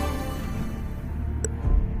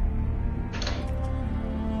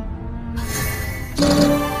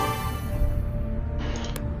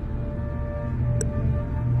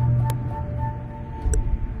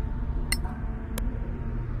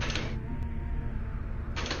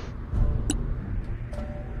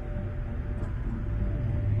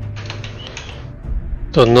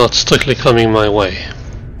 They're not strictly coming my way.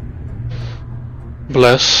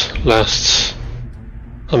 Bless lasts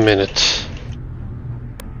a minute.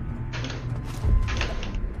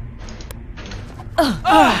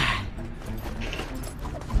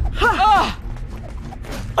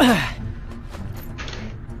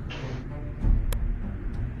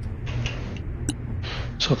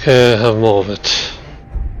 It's okay, I have more of it.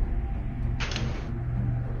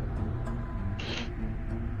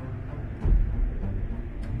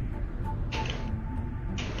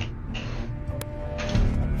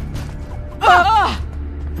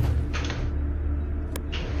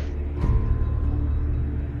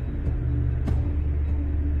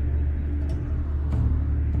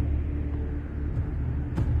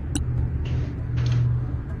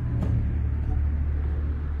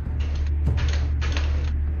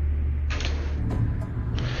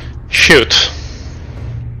 Shoot.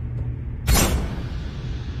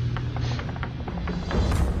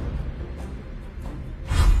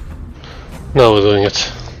 Now we're doing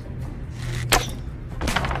it.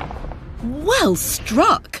 Well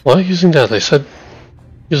struck. Why are you using that? I said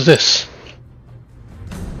use this.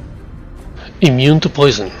 Immune to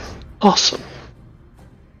poison. Awesome.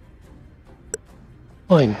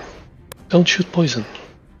 Fine. Don't shoot poison.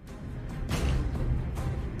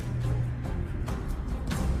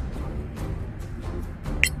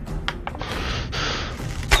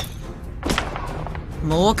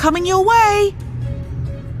 More coming your way.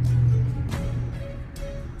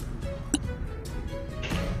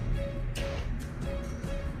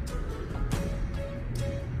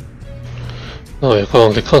 No, you're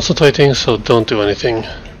currently concentrating, so don't do anything.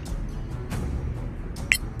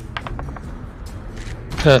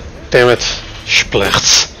 God damn it.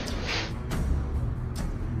 Splechts.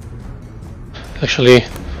 Actually,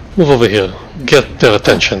 move over here. Get their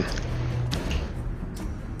attention.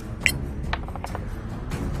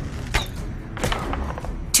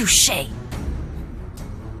 Touché.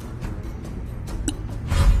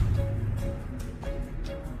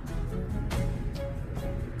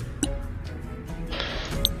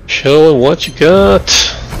 Show 'em what you got.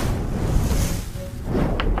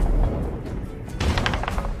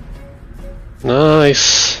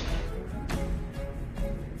 Nice.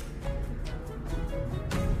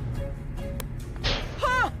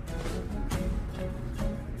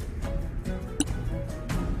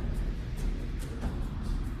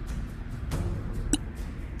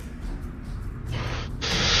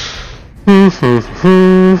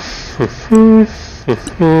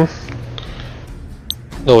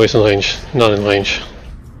 No, he's in range. Not in range.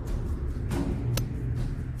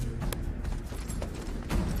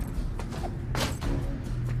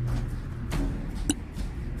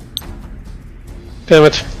 Damn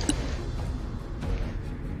it.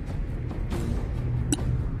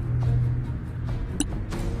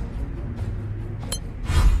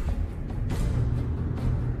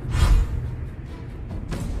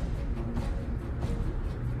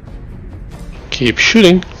 Keep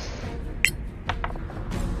shooting.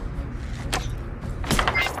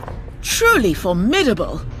 truly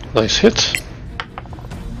formidable. Nice hit.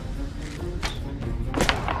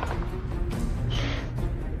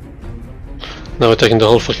 Now we're taking the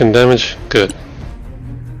whole fucking damage. Good.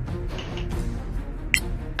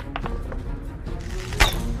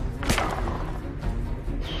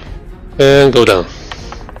 And go down.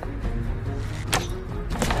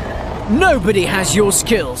 Nobody has your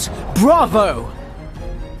skills. Bravo!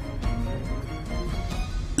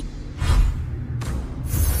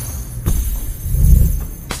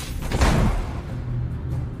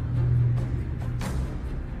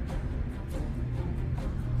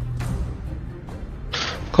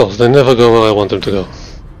 Of course, they never go where I want them to go.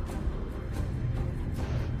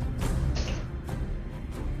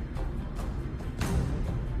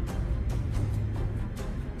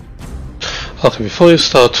 Okay, before you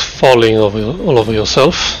start falling all over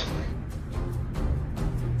yourself,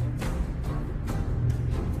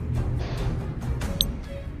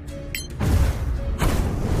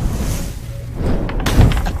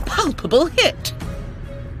 A palpable hit.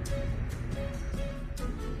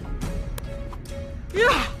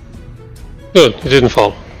 good, you didn't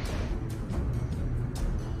fall.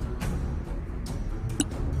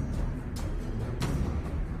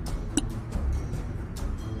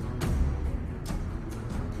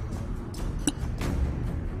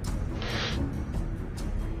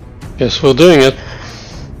 Yes, we're doing it.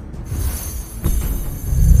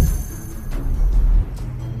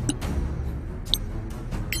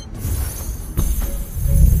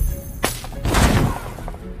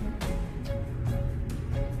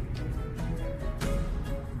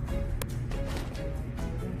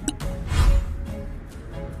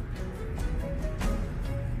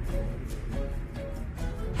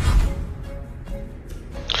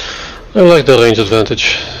 I like the range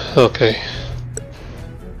advantage. Okay.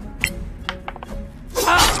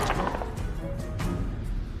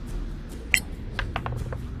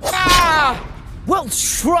 Well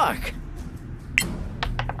struck!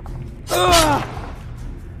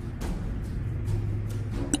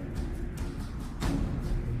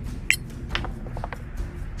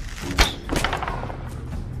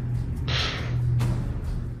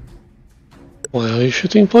 Why are you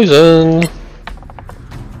shooting poison?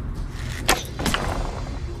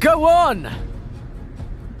 Go on!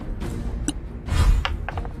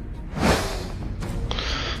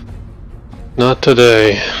 Not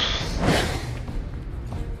today.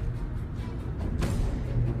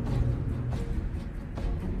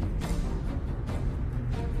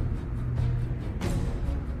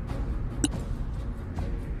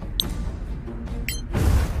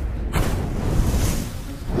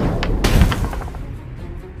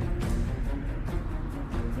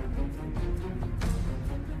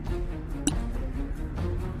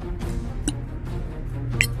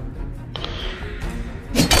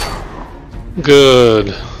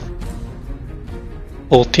 Good.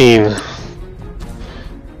 14.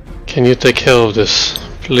 Can you take care of this,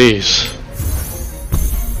 please?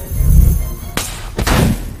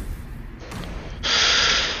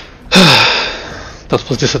 That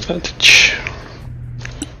was disadvantage.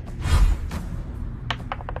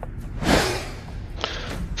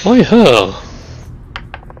 Why her?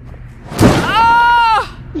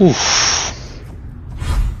 Oof.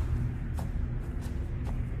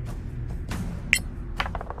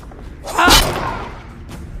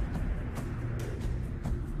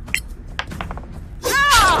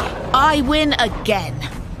 I win again.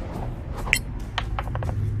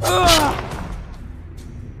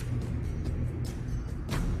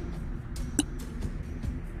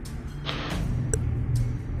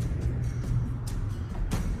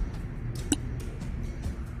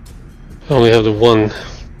 I only have the one.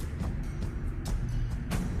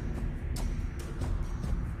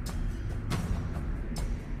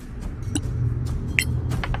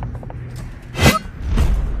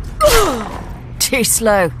 Too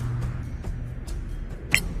slow.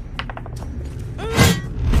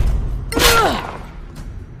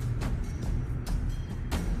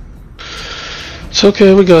 It's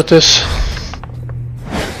okay, we got this.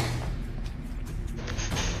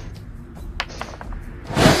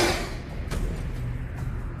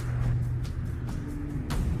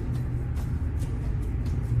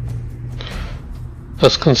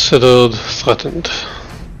 That's considered threatened.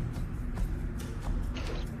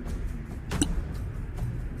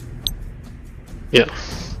 Yeah.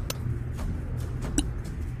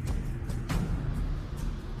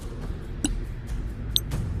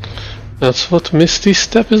 That's what Misty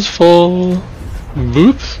Step is for.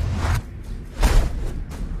 Boop.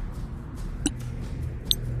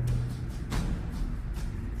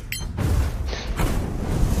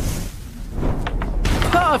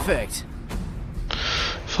 Perfect!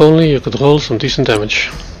 If only you could roll some decent damage.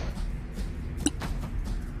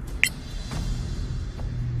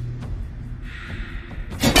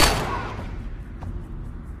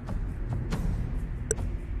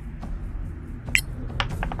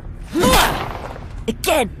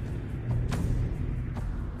 Again!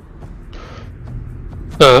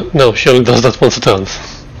 No, she only does that once a turn.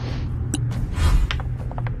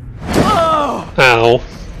 Ow.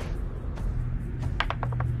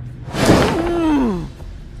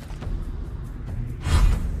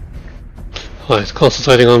 Right,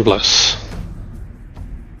 concentrating on Bless.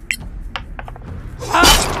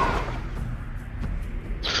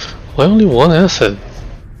 Why only one acid?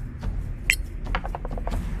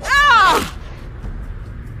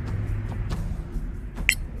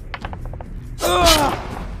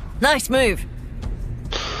 Nice move.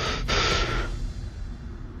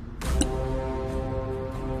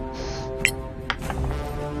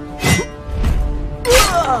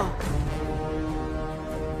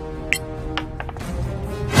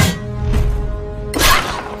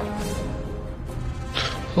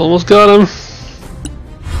 Almost got him.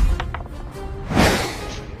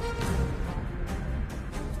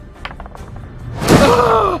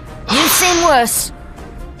 You've seen worse.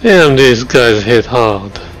 Damn, these guys hit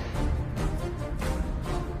hard.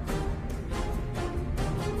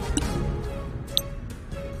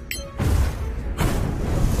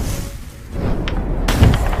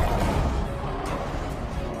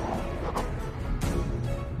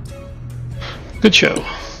 Good show.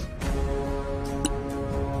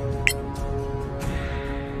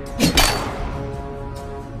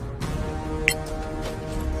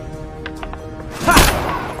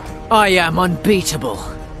 I am unbeatable.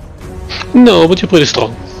 No, but you're pretty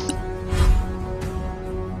strong.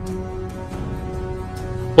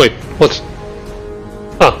 Wait, what?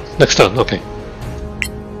 Ah, next turn, okay.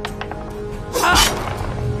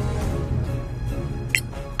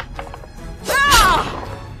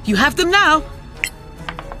 You have them now.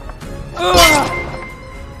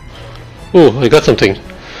 Oh, I got something.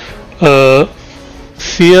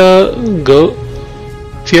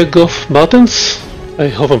 Theagoff Martins? I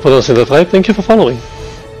hope I'm pronouncing that right. Thank you for following.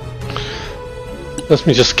 Let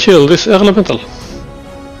me just kill this elemental.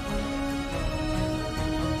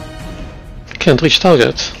 Can't reach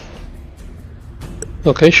target.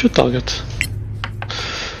 Okay, shoot target.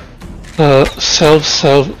 Salve,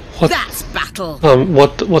 what? That's battle.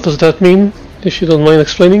 What does that mean? If you don't mind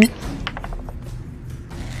explaining.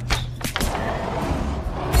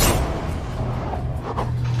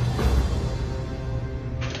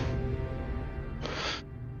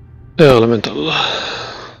 Elemental.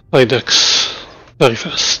 Idex. Very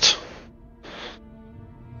fast.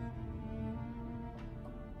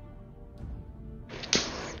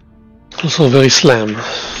 Also very slam.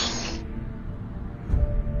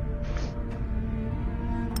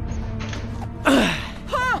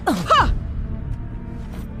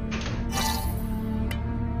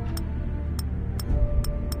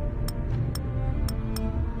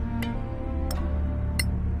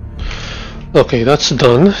 Okay, that's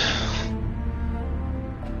done.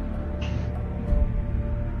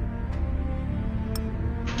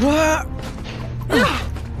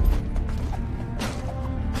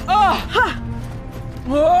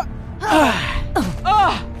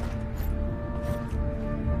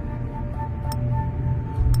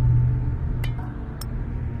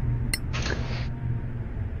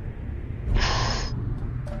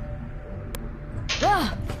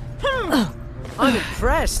 I'm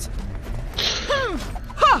impressed.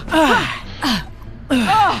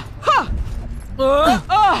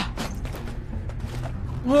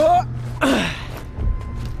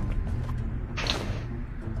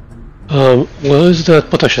 Where is that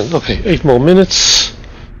potassium? Okay, 8 more minutes.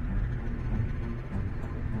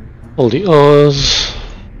 All the R's.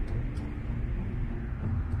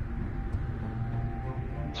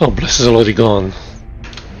 Oh, Bless is already gone.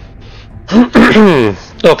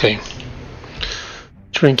 Okay.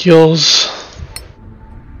 Drink yours.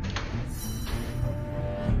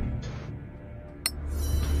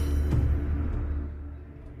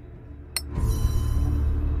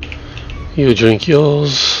 You drink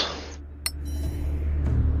yours.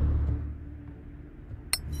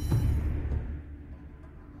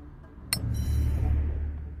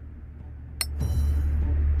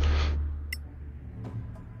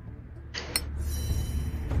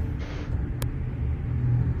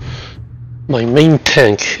 My main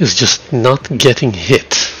tank is just not getting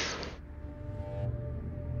hit.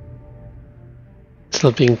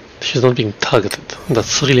 She's not being targeted.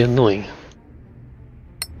 That's really annoying.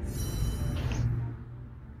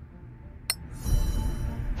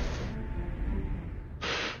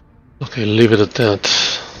 Okay, leave it at that.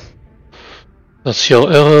 That's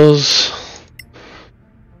your arrows.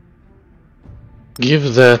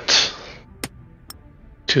 Give that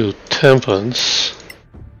to Temperance,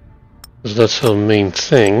 because that's her main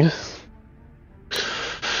thing.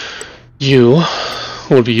 You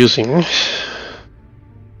will be using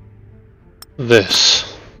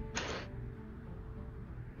this.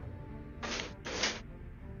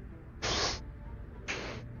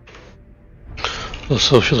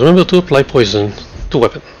 Also, should remember to apply poison to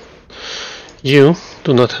weapon. You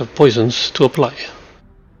do not have poisons to apply.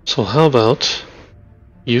 So how about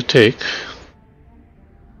you take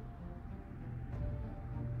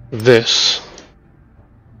this,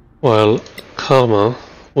 while Karma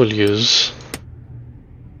will use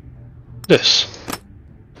this.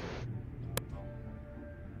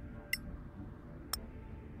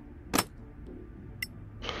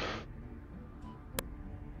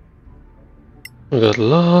 We got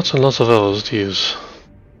lots and lots of arrows to use.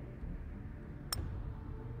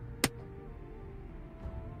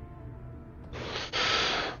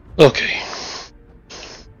 Okay.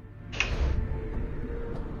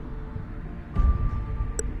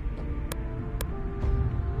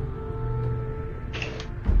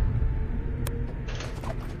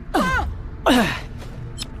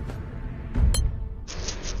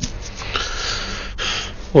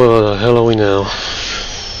 Where the hell are we now?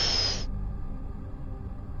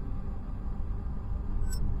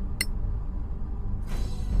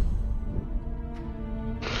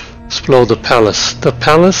 Explore the palace. The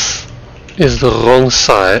palace is the wrong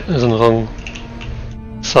side. Is on the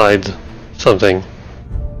wrong side. Something.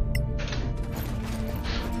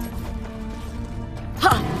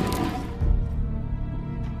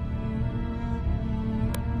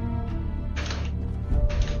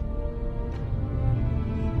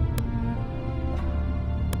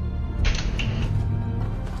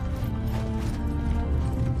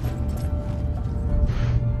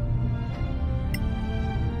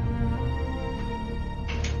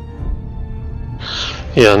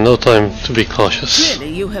 Yeah, no time to be cautious.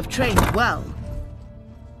 Clearly you have trained well.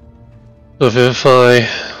 So verify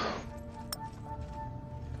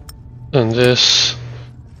and this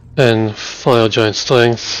and fire giant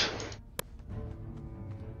strength.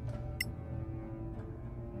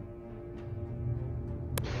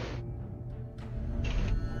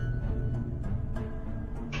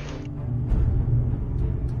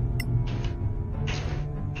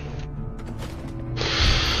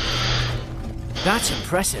 That's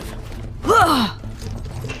impressive.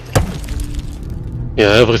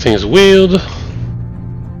 Yeah, everything is weird.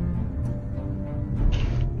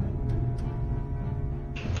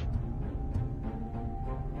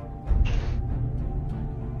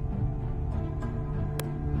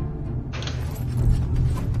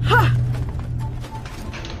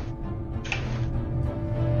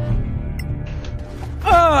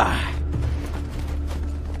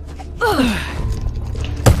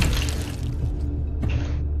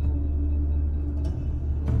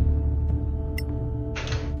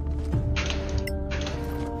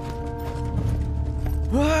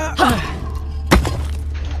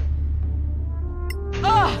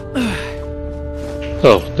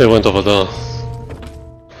 Oh, they went over there.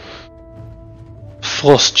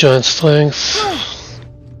 Frost giant strength.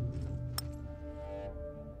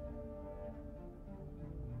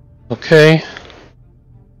 Okay.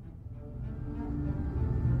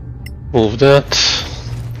 Move that.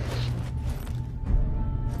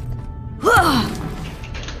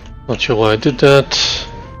 Not sure why I did that.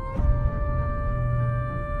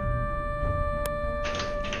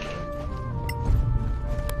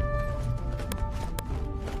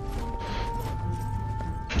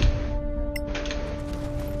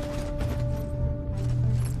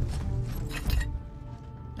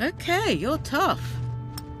 Okay, you're tough.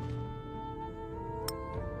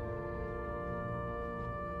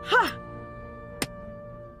 Ha!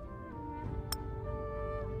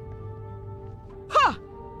 Ha!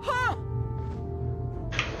 Ha!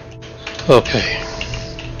 Okay.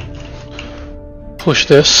 Push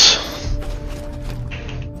this.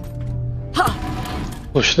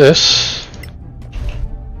 Push this.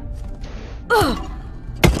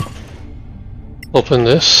 Open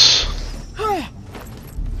this.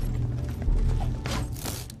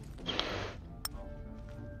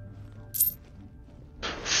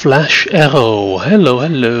 Flash arrow. Hello,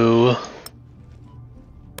 hello.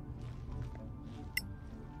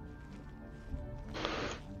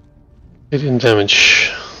 It didn't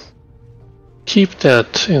damage. Keep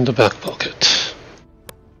that in the back pocket.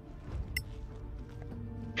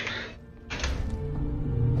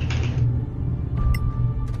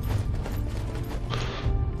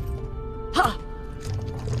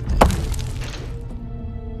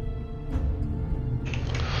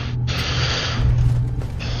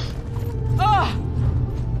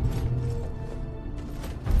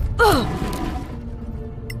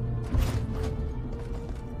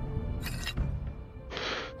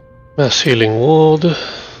 Mass healing ward.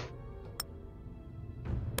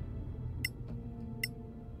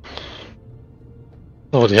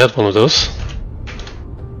 Already had one of those.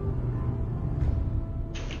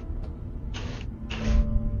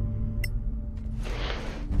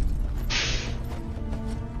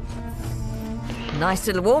 Nice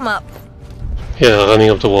little warm-up. Yeah, running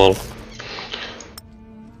up the wall.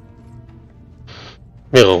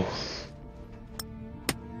 Miro.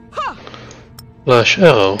 Flash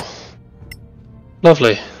arrow.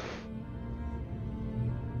 Lovely.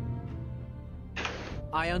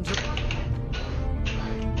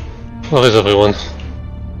 Where is everyone?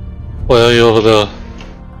 Why are you over there?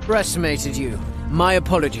 Underestimated you. My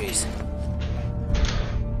apologies.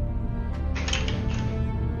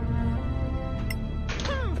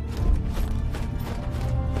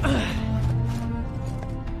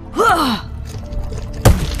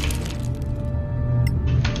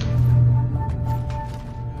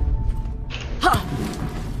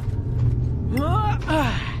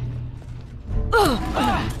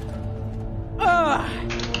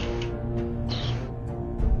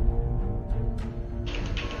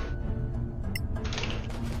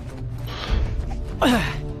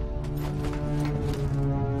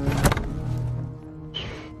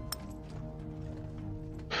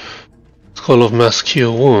 Scroll of Mass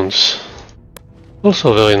Cure Wounds.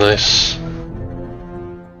 Also very nice.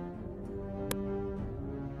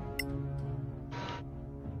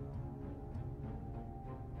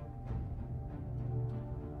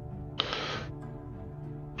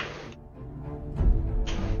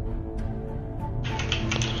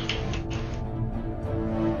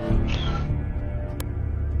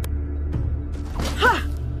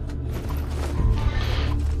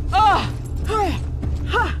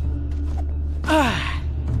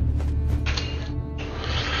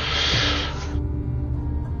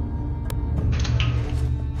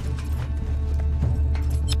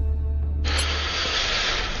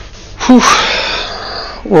 Whew.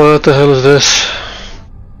 What the hell is this?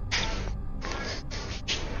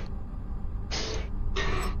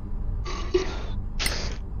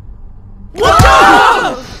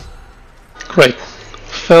 Great.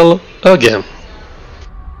 Fell again.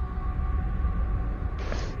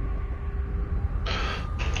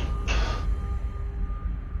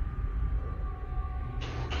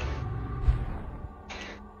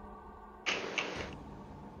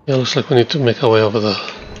 Yeah, looks like we need to make our way over there.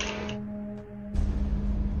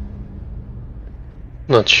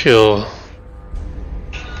 Not sure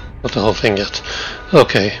what the whole thing yet.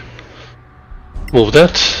 Okay. Move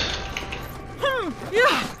that.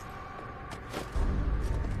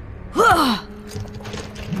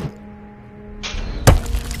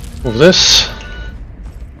 Move this.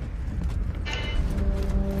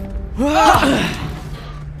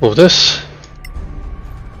 Move this.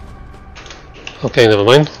 Okay, never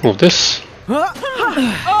mind. Move this.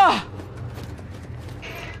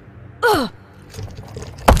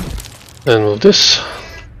 And move this.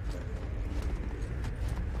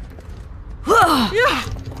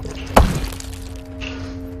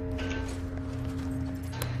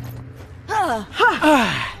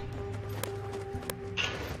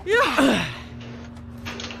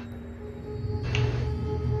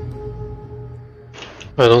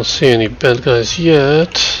 I don't see any bad guys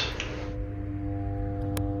yet.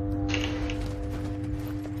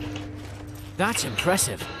 That's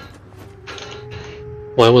impressive.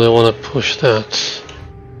 Why would I want to push that?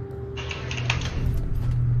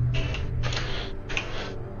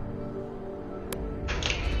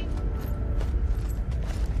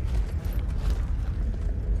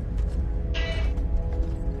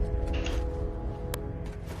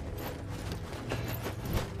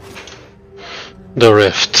 The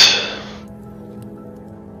rift.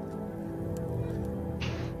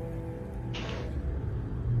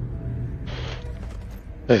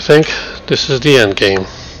 I think this is the end game.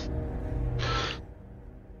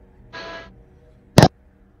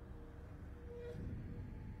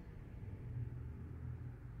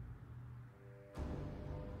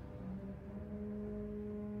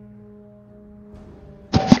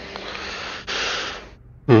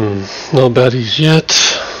 No baddies yet.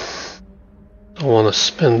 Don't want to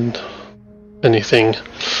spend anything.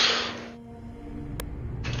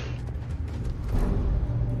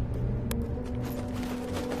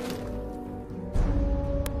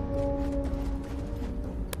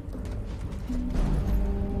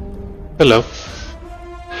 Hello.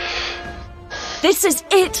 This is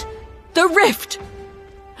it! The rift!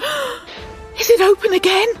 Is it open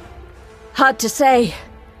again? Hard to say.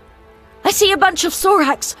 I see a bunch of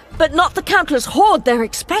Soraks, but not the countless horde they're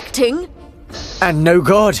expecting. And no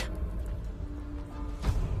god.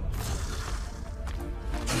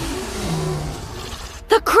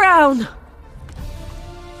 The crown!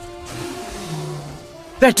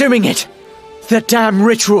 They're doing it! The damn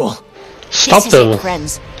ritual! Stop This is them! it,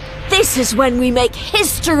 friends. This is when we make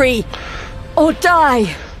history! Or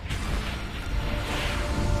die!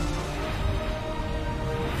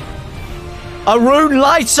 A rune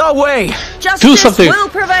lights our way! Justice Do something! will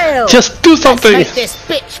prevail! Just do something! Let's make this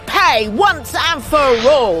bitch pay once and for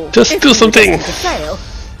all! Just If do we were something! destined to fail,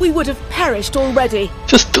 we would have perished already.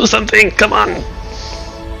 Just do something! Come on!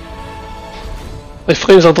 My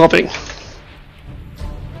frames are dropping.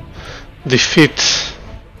 Defeat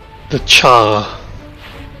the Char.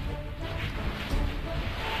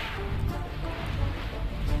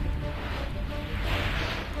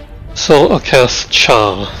 So I cast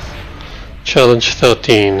Char. Challenge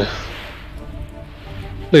 13.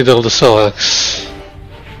 Leader of the Sorax.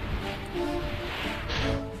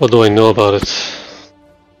 What do I know about it?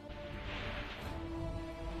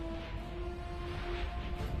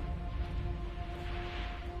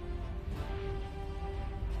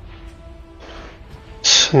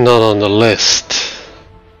 It's not on the list.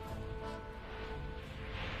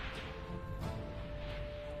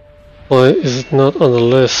 Why is it not on the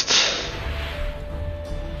list?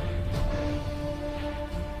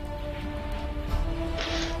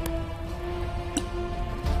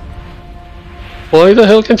 Why the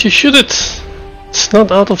hell can't you shoot it? It's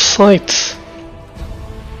not out of sight.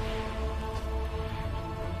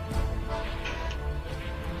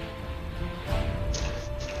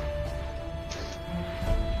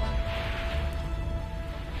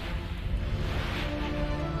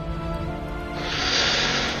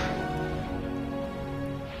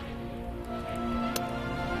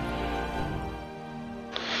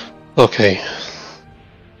 Okay.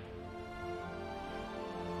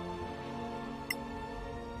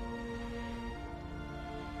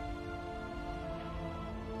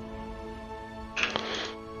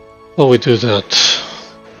 Well, we do that.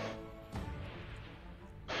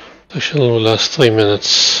 Session will last 3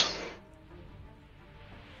 minutes.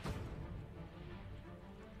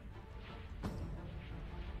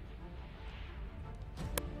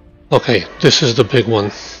 Okay, this is the big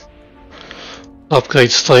one.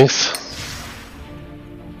 Upgrade strength.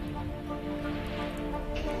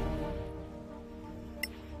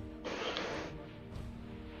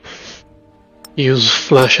 Use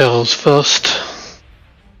flash arrows first.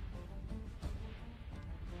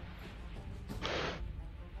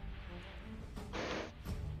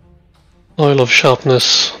 Oil of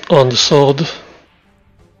sharpness on the sword.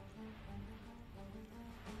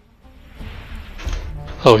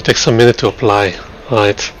 Oh, it takes a minute to apply,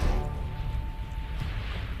 right.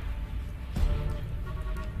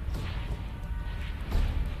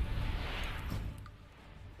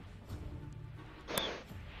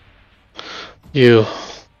 You.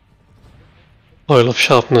 Oil of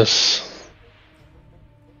sharpness.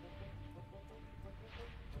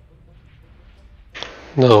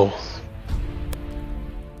 No.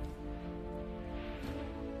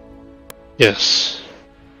 Yes.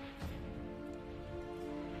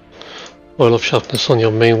 Oil of sharpness on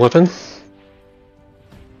your main weapon.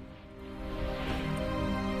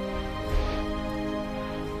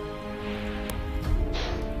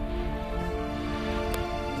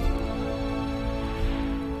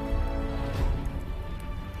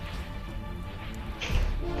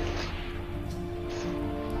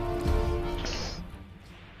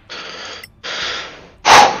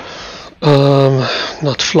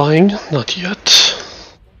 Not flying, not yet.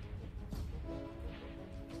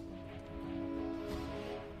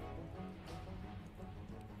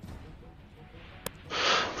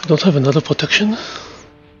 I don't have another protection.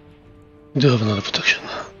 I do have another protection.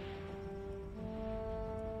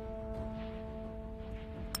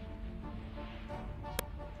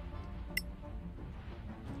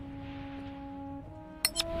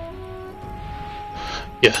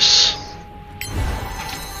 Yes.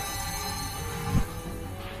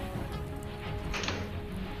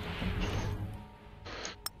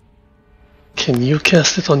 Can you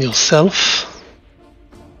cast it on yourself?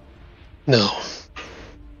 No.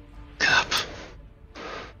 Cap.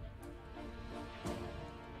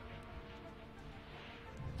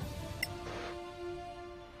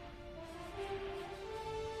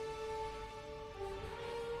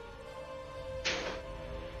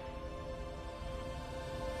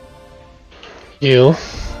 You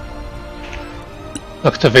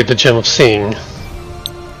activate the Gem of Seeing.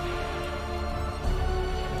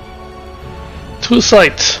 True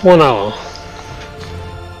sight, 1 hour.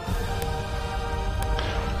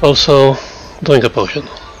 Also, drink a potion.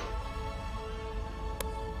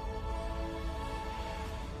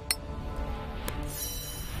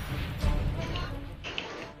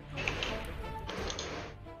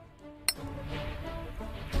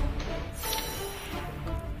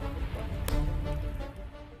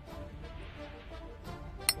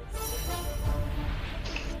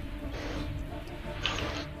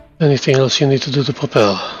 Anything else you need to do to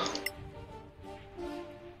prepare?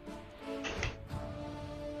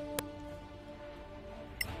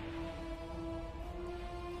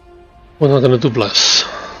 We're not gonna do bless.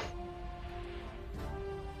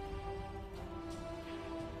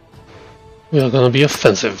 We are gonna be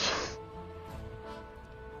offensive.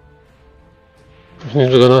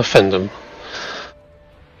 We're gonna offend them.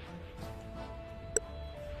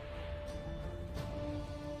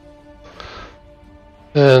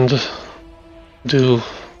 And do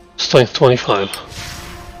strength 25.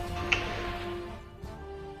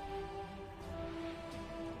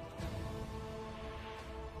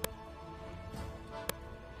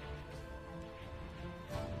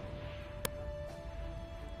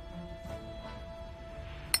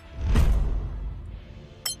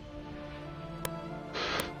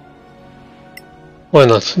 Why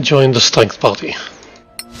not join the strength party?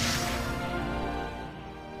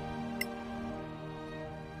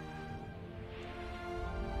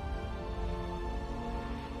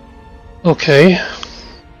 Okay.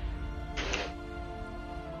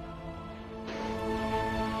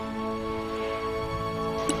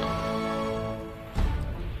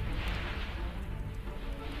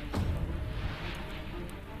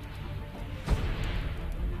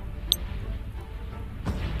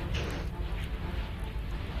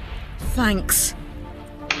 Thanks.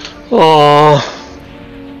 Aww.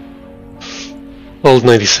 Old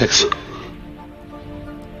 96.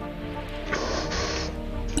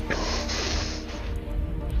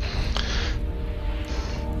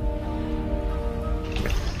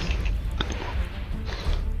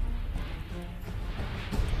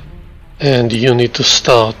 And you need to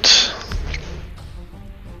start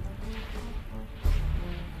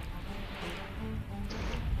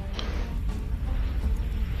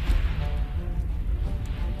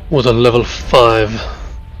with a level 5.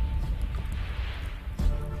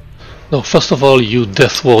 No, first of all, you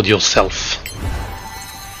death ward yourself.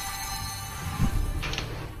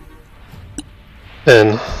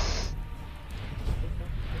 Then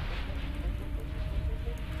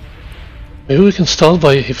maybe we can start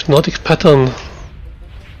by hypnotic pattern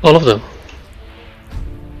all of them.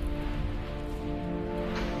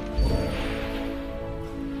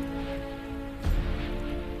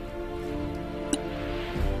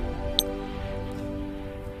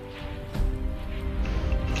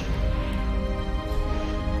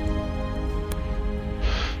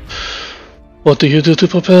 What do you do to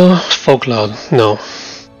prepare? Fog cloud? No.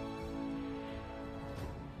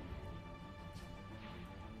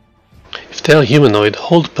 If they are humanoid,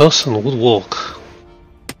 hold person would work.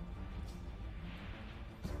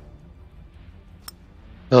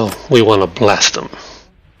 No, we want to blast them.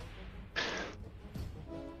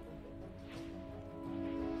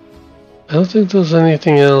 I don't think there's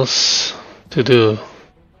anything else to do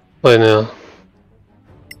right now.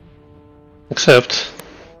 Except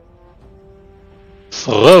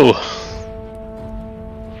throw.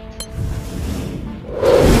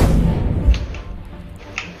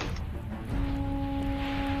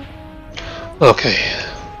 Okay.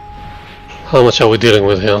 How much are we dealing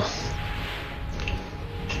with here?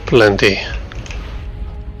 Plenty.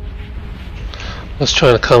 Let's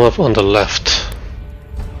try to come up on the left.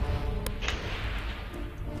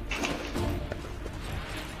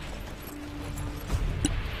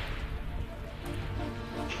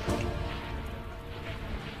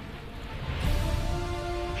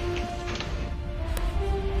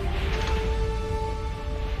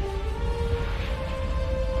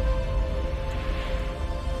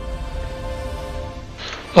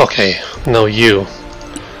 Okay, now you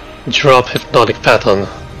drop hypnotic pattern.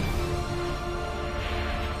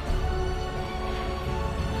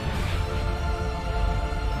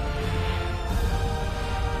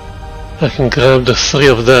 I can grab the 3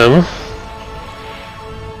 of them.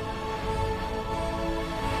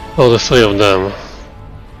 Oh, the 3 of them.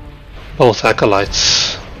 Both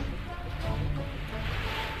acolytes.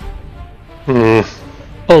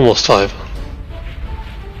 Almost 5.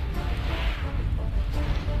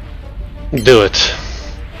 Do it.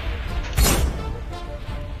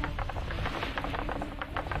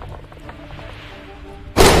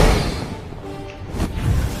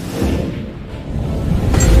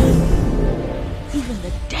 Even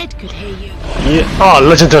the dead could hear you. Yeah. Ah,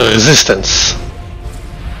 legendary resistance.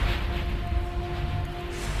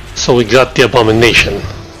 So we got the abomination.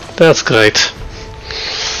 That's great.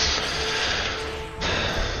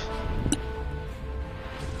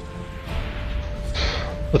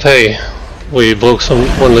 But hey, we broke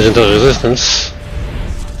one legendary resistance.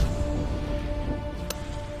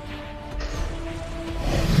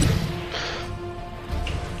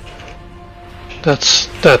 That's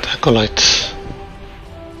that acolyte.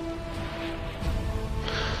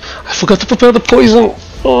 I forgot to prepare the poison.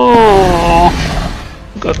 Oh,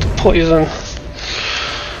 got the poison.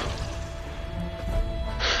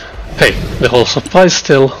 Hey, the whole surprise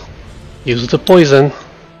still. Use the poison.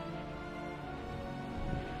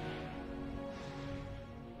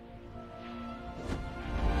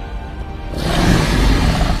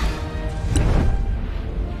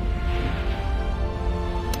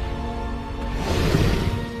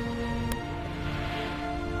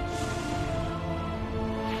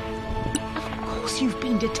 You've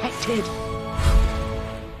been detected.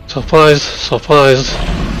 Surprise, surprise,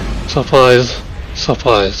 surprise,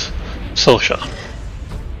 surprise. Sosha.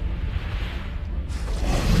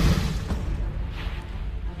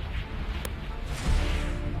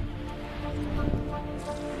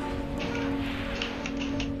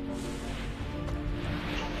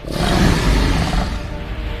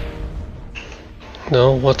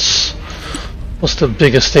 No, what's the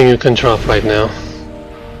biggest thing you can drop right now?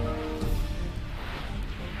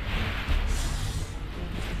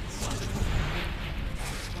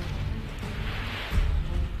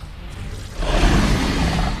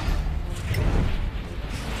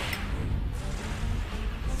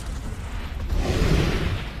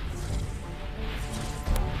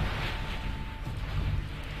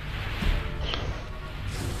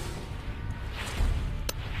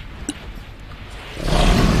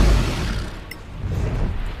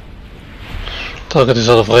 Target is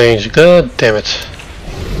out of range. God damn it.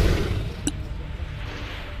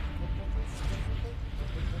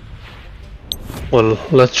 Well,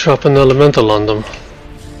 let's drop an elemental on them.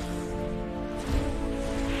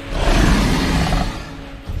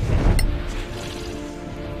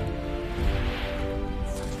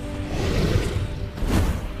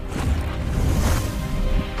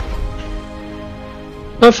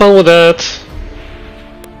 Have fun with that.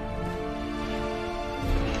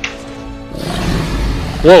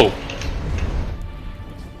 Whoa!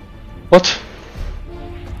 What?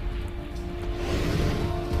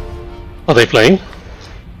 Are they playing?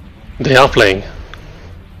 They are playing.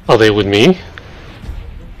 Are they with me?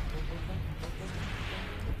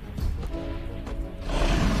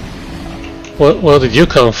 Where did you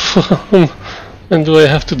come from? And do I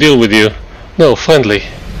have to deal with you? No, friendly.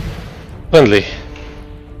 Friendly.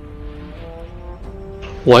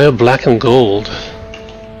 Why black and gold?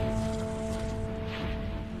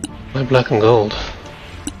 Why black and gold?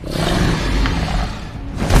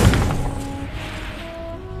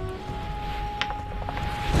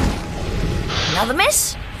 Another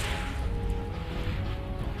miss?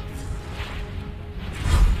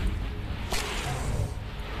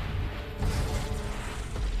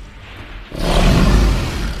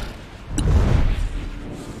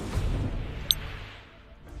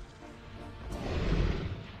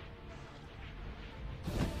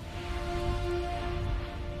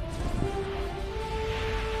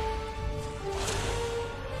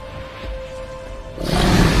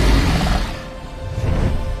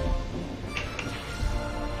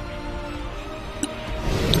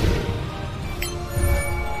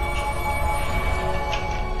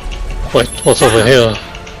 Wait, what's over here?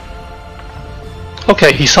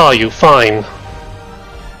 Okay, he saw you, fine.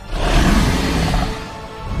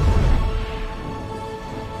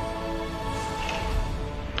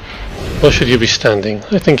 Where should you be standing?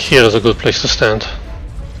 I think here is a good place to stand.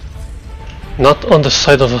 Not on the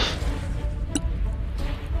side of a...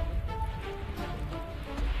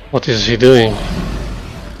 What is he doing?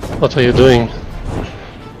 What are you doing?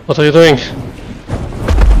 What are you doing?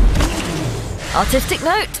 Artistic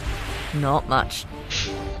note? Not much.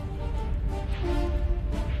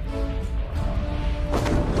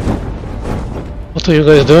 What are you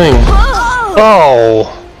guys doing? Whoa!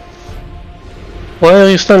 Oh! Why are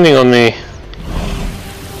you standing on me?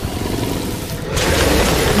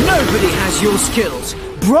 Nobody has your skills.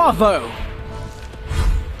 Bravo!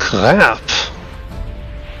 Crap!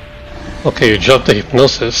 Okay, you dropped the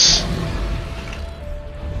hypnosis.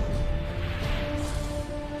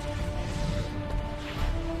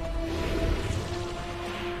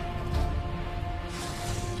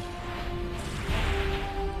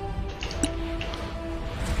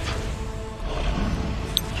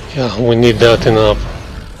 Yeah, we need that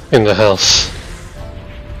in the house.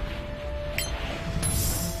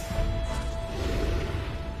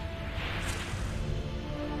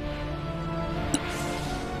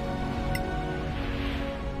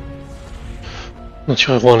 Not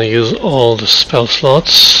sure I want to use all the spell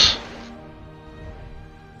slots.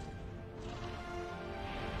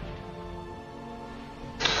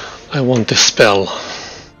 I want the spell.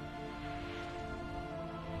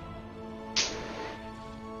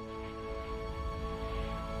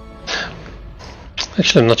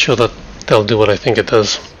 Actually, I'm not sure that they'll do what I think it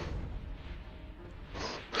does.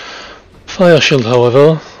 Fire shield,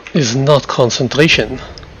 however, is not concentration.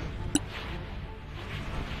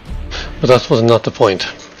 But that was not the point.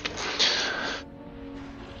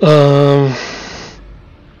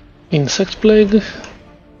 Insect plague?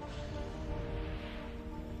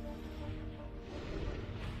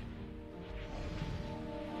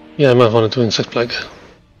 Yeah, I might want to do insect plague.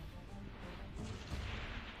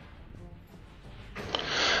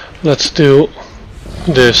 Let's do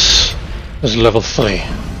this as level 3.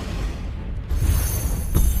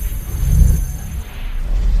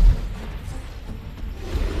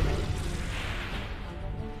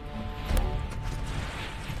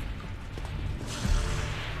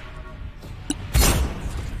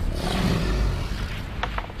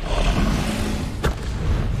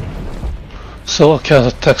 So a cat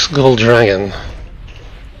attacks Gold Dragon.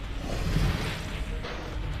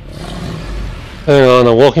 Hang on,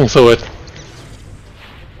 I'm walking through it.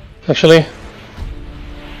 Actually,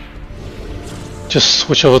 just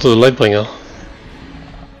switch over to the Lightbringer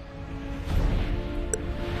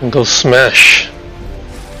and go smash.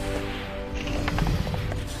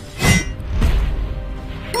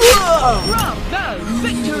 Bravo!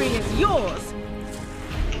 Victory is yours!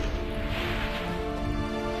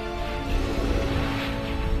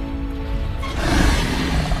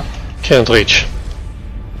 Can't reach.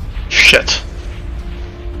 Shit.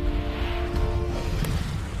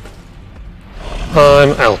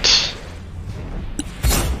 I'm out.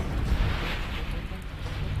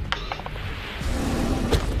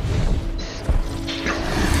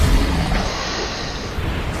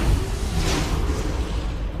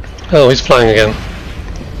 Oh, he's flying again.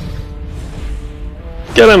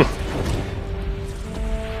 Get him!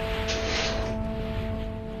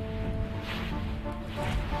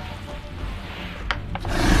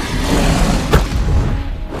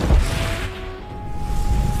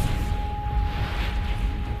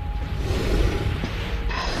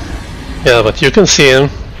 Yeah, but you can see him.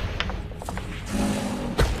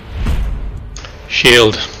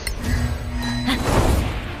 Shield.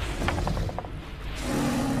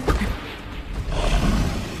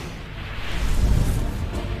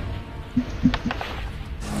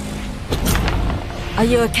 Are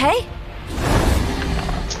you okay?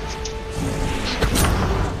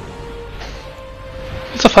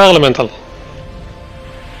 It's a fire elemental.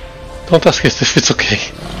 Don't ask us if it's okay.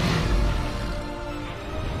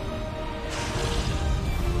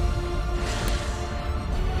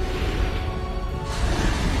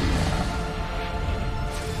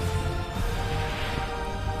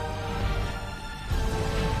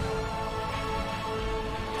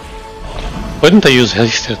 Why didn't I use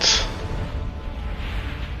hasted?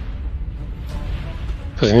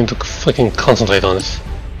 Because I need to fucking concentrate on it.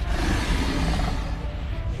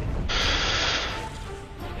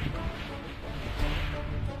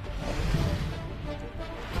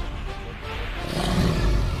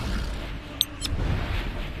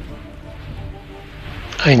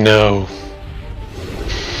 I know.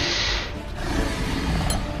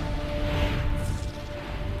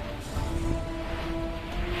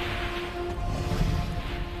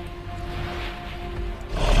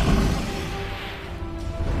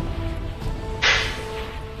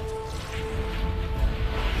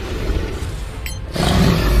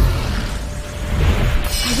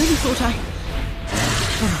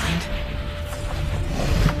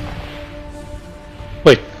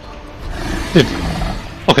 Wait.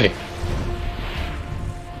 Okay.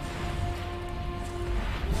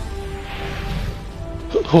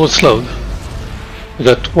 Who was slowed? We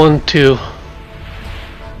got 1, 2.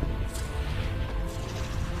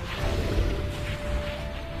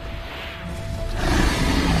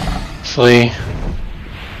 Three.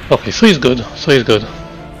 Okay, 3 is good. 3 is good.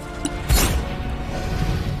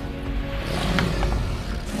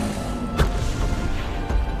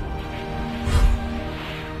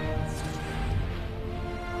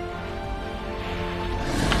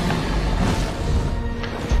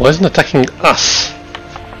 Why isn't it attacking us?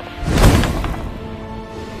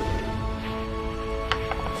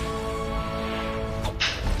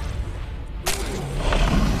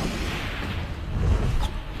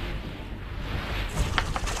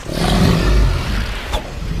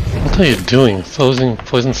 What are you doing? Throwing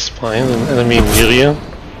poison spines and enemy Miria?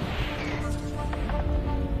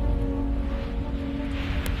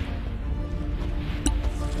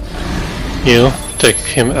 You take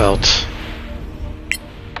him out.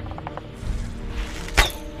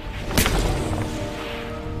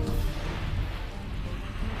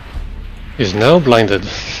 He's now blinded.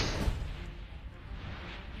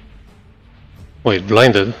 Wait,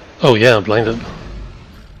 blinded? Oh yeah, blinded.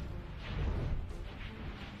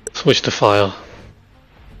 Switch to fire.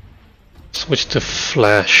 Switch to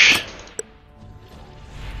flash.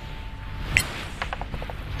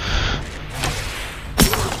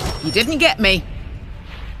 You didn't get me.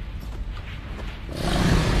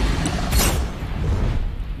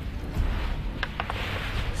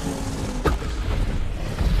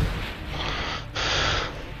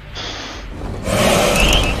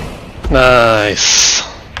 Nice.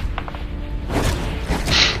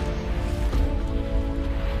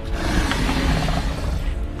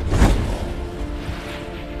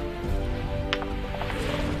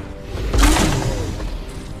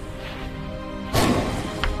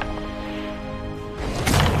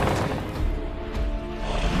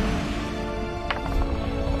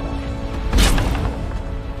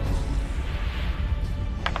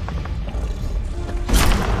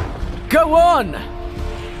 Go on!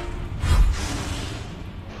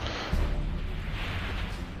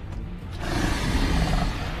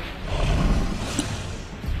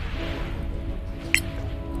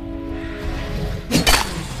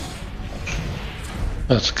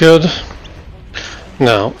 That's good.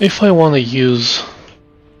 Now, if I want to use,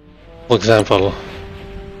 for example,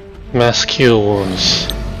 mass cure wounds.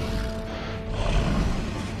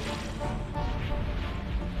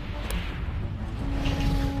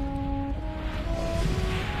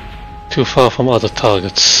 Too far from other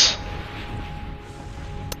targets.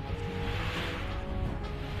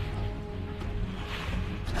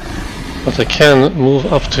 But I can move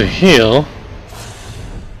up to here.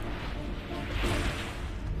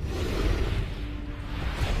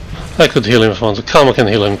 I could heal him if I want to. Karma can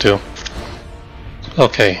heal him too.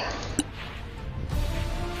 Okay.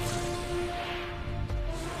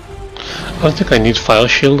 I don't think I need fire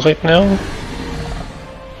shield right now.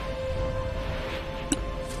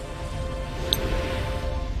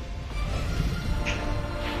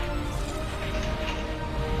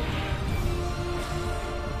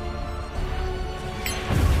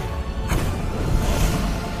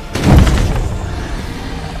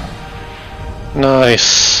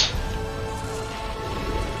 Nice.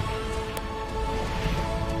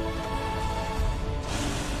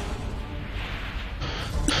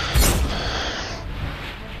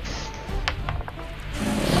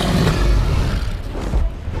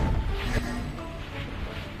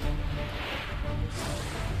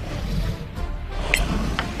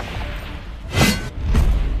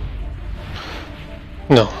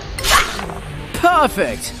 No.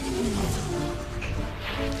 Perfect!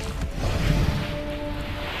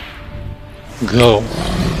 Go.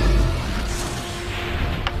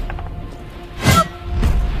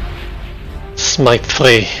 Smite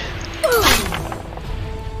 3.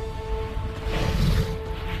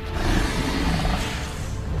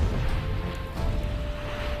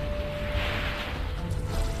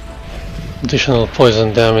 Additional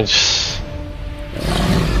poison damage.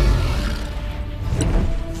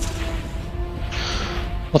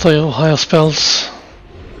 What are your higher spells?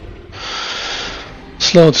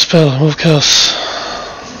 Slow the spell, move curse.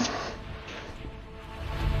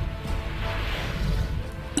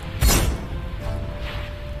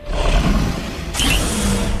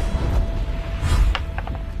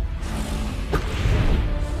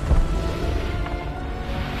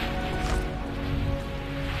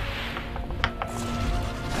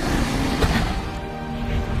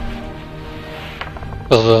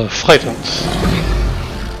 Frightened.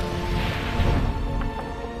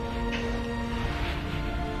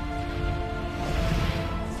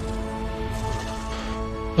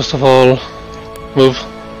 First of all, move.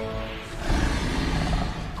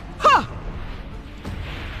 Ha!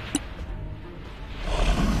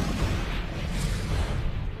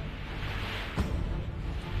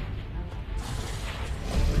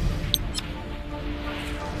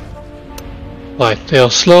 Right, they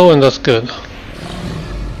are slow and that's good.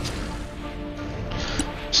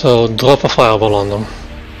 So drop a fireball on them.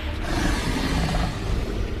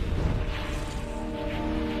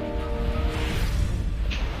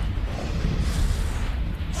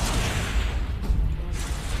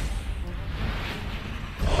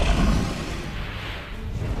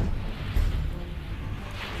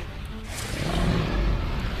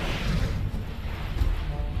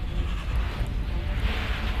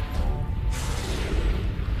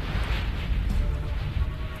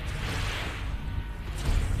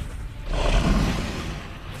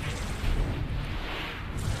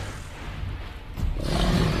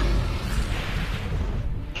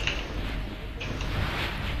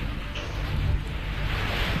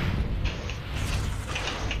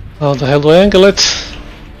 How the hell do I angle it?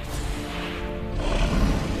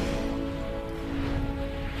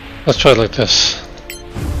 Let's try it like this.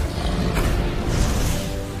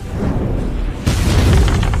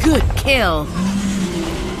 kill.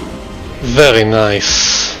 Very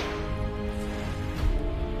nice.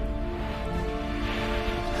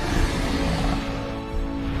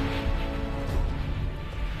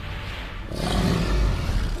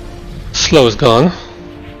 Slow is gone.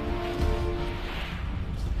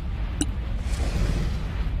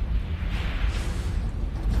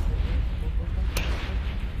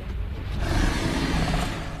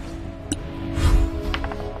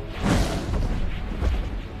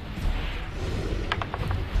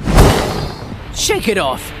 Shake it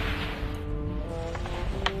off!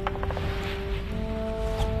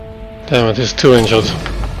 Damn it, he's too injured.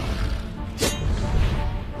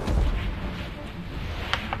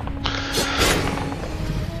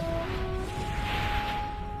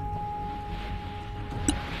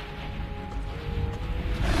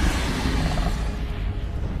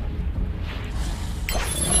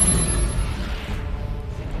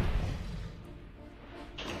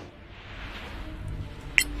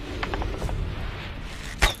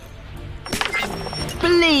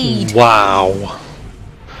 Bleed. Wow.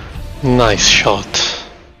 Nice shot.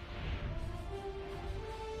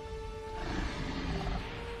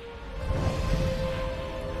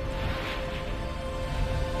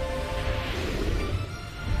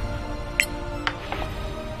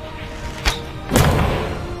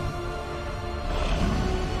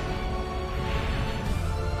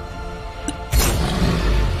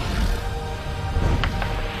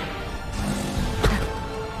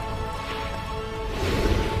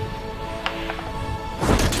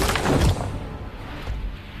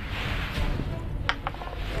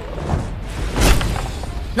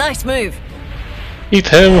 Nice move. Eat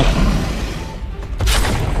him!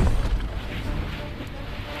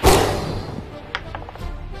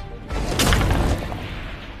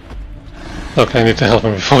 Okay, I need to help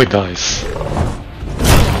him before he dies.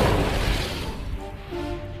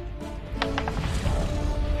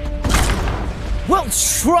 Well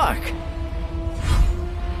struck!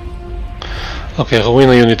 Okay,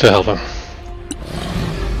 Rowena, you need to help him.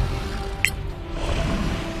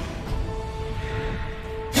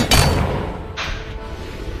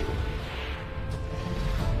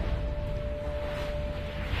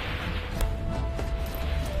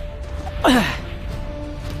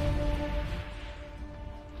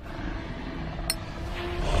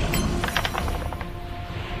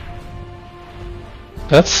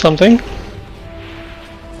 That's something.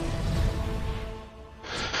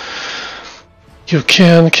 You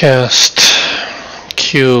can cast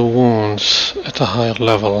Cure Wounds at a higher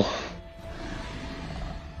level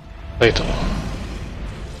later.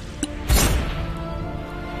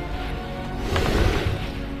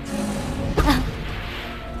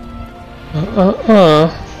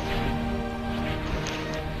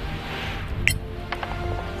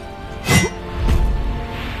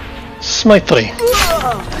 Smite 3.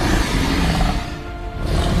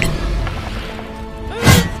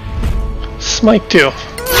 Smite 2.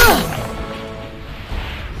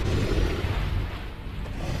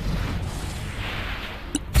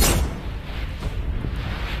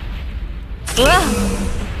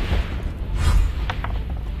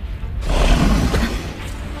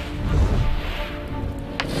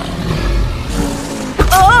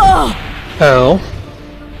 Ow.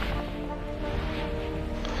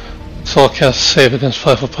 Soulcast save against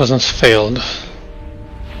 5 of presence failed.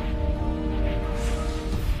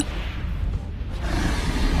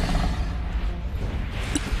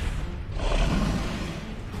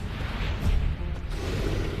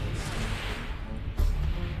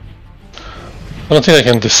 I don't think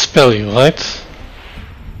I can dispel you, right?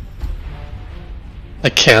 I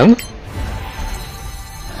can?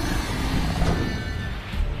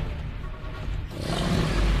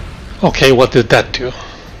 Okay, what did that do?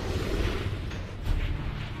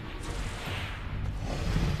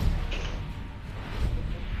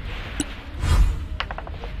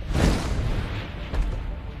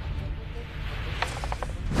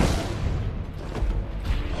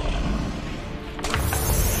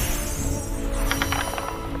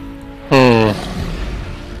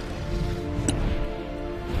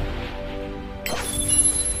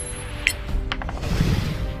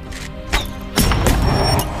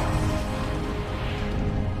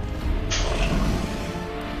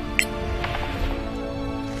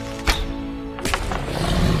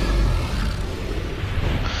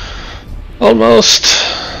 Almost.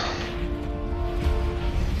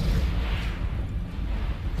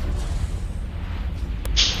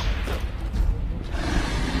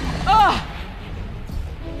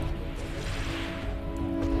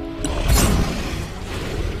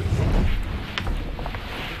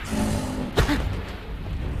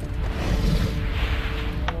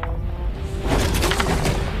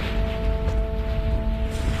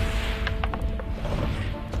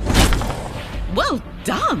 Well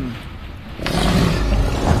done.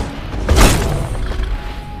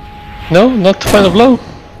 No, not the final blow.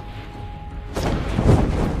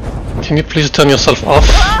 Can you please turn yourself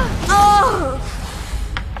off?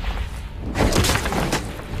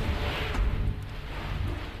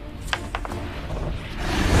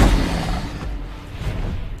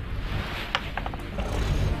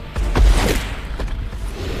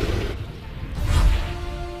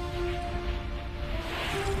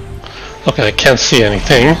 Okay, I can't see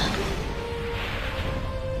anything.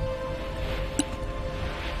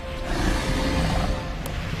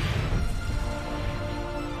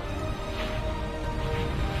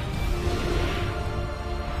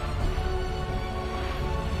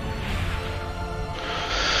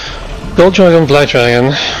 Gold Dragon, Black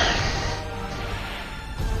Dragon,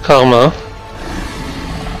 Karma.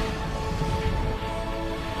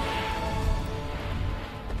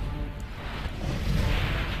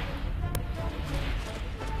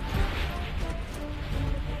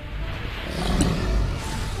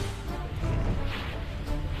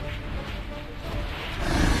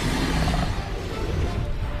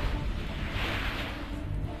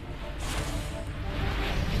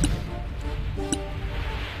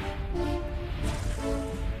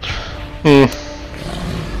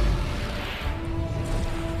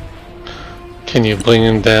 Can you bring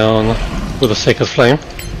him down with a Sacred Flame?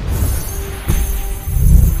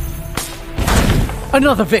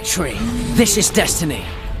 Another victory! This is destiny!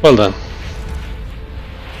 Well done.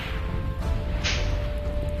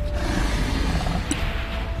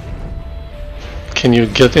 Can you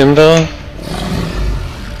get in there?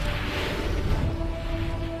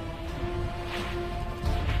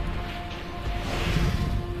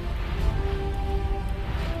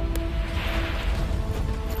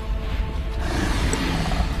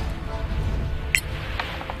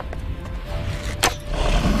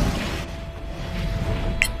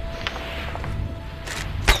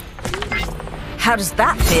 How does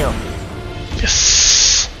that feel?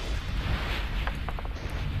 Yes.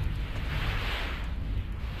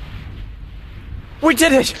 We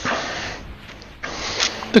did it!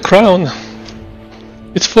 The crown.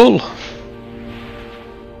 It's full.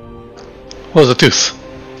 Where's the tooth?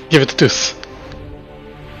 Give it the tooth.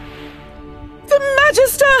 The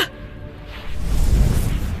Magister!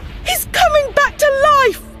 He's coming back to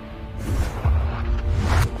life!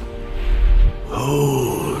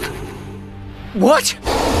 Hold. What?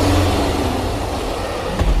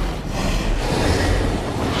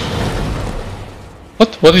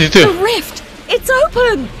 What? What did you do? The rift! It's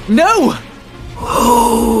open! No!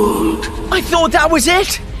 Hold. I thought that was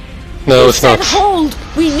it! No, it's Said not. hold!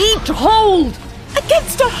 We need to hold!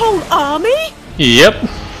 Against a whole army? Yep.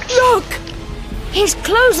 Look! He's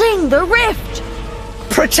closing the rift!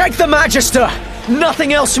 Protect the Magister!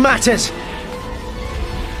 Nothing else matters!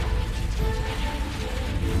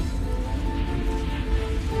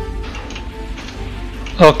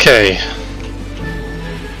 Okay.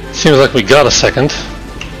 Seems like we got a second.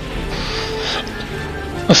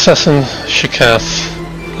 Assassin, Shikath,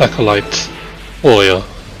 Acolyte, Warrior.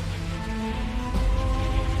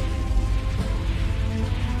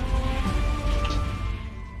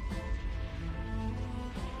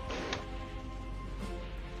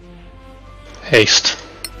 Haste.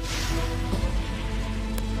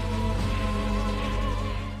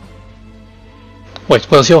 Wait,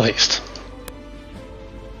 where's your haste?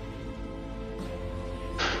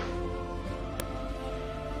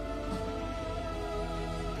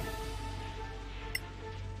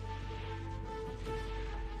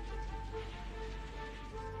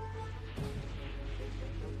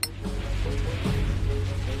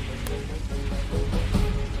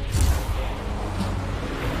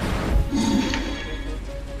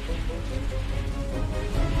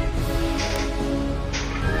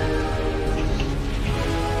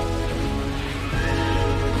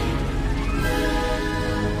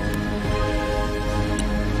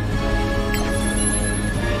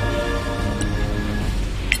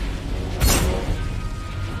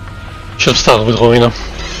 Should have started with Rowena.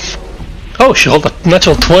 Oh, she rolled a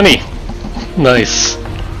natural 20! Nice.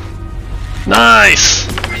 Nice!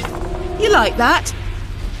 You like that?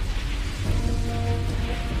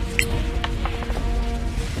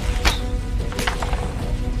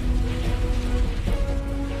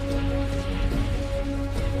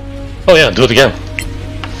 Oh yeah, do it again.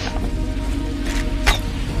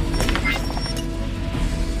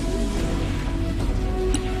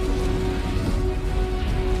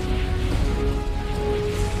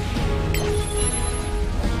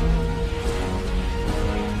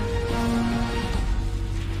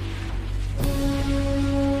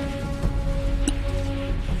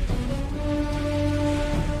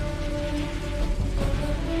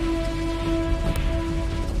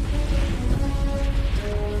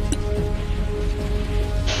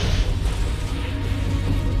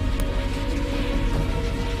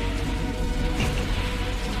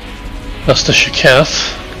 That's the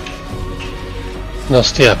Shikath.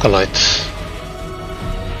 That's the Acolyte.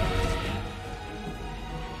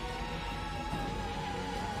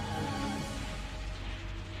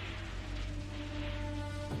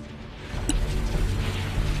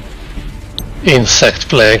 Insect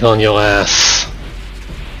plague on your ass.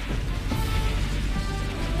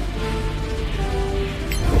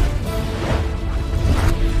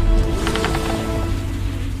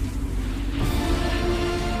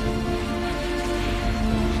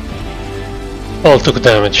 All took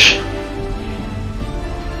damage.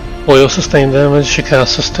 Oil sustained damage,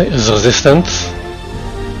 Shikath is resistant,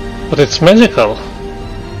 but it's magical.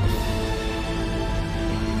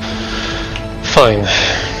 Fine.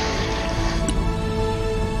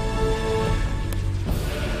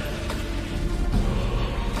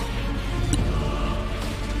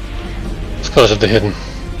 Scars of the Hidden.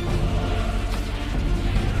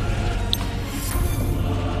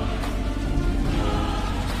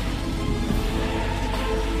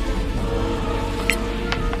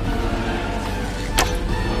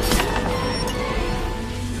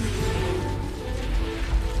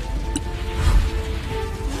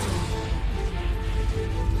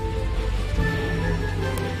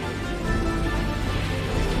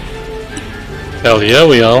 Hell yeah,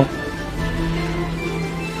 we are.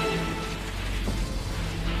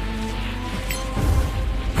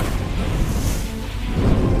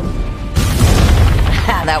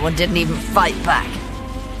 That one didn't even fight back.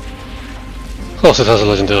 Of course it has a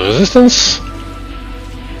legendary resistance.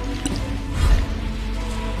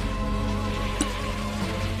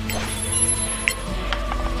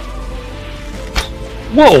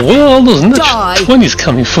 Whoa, where are all those natural 20s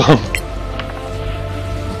coming from?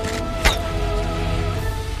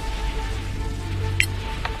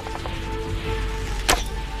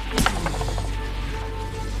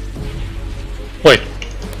 Wait,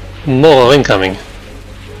 more are incoming.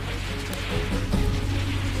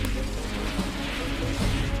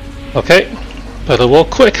 Okay, better walk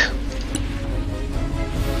quick.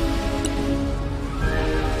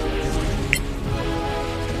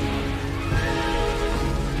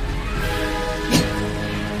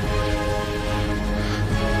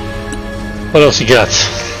 What else you got?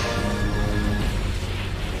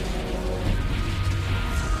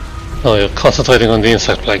 Oh, you're concentrating on the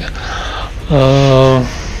insect plague.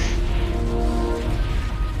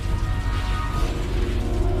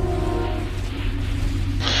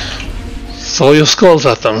 Throw your skulls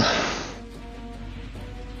at them.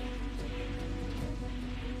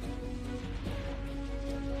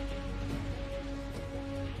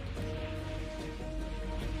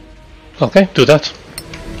 Okay, do that.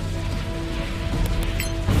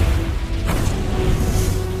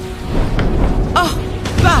 Oh,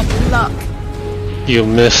 bad luck. You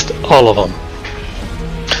missed all of them.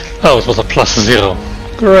 Oh, it was a +0.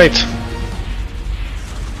 Great.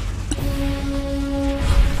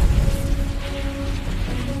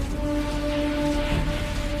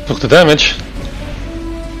 Took the damage.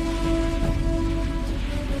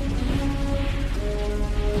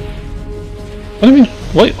 What do you mean?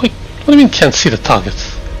 Wait, what do you mean can't see the target?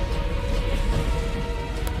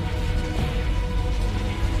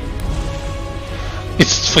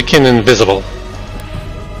 It's freaking invisible.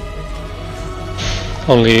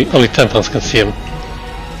 Only Temperance can see him.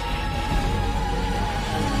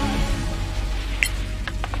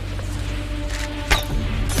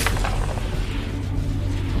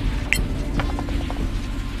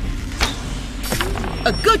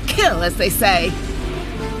 A good kill, as they say.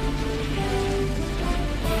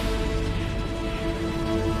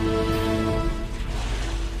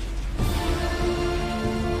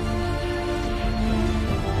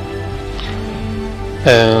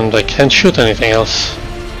 And I can't shoot anything else.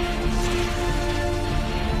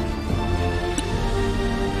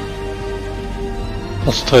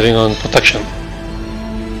 Concentrating on protection.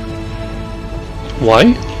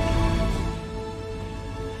 Why?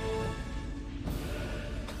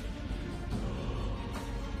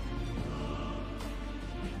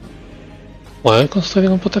 Why are you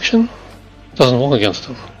concentrating on protection? Doesn't work against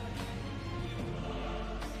them.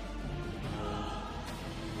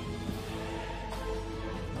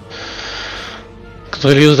 Could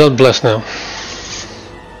really use that bless now.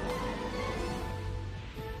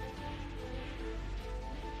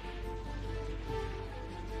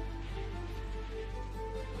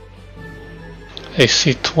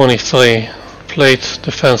 AC 23, plate,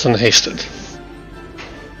 defense and hasted.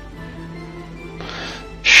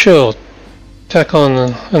 Sure, tack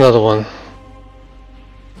on another one.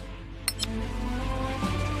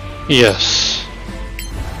 Yes.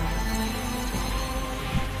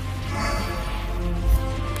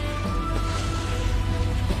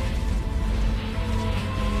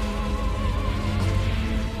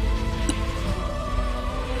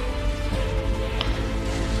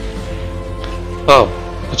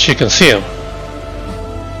 she can see him.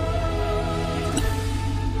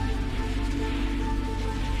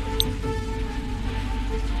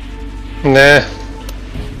 Nah.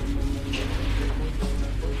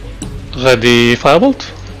 Ready,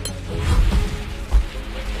 firebolt?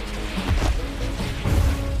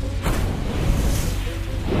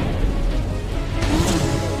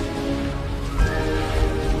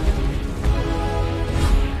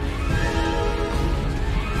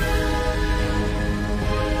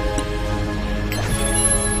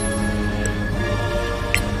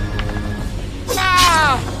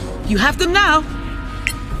 You have them now.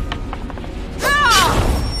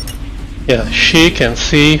 Yeah, she can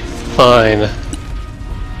see fine.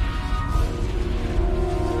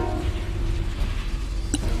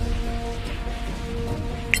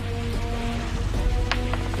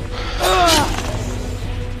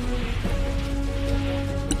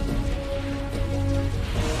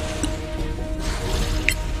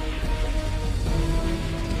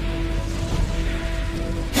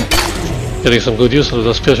 Getting some good use of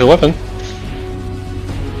the spiritual weapon.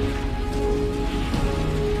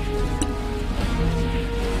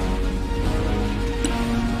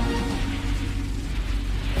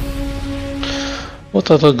 What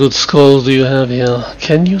other good skulls do you have here?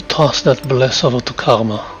 Can you toss that bless over to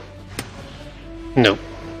Karma? No.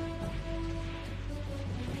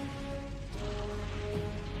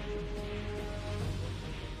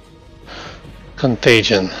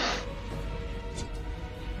 Contagion.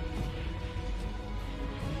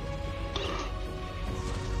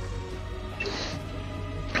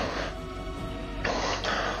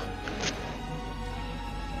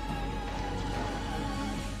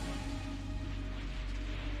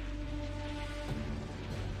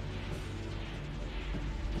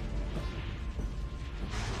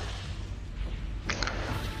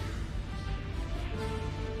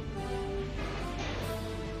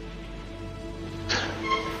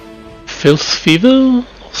 Filth Fever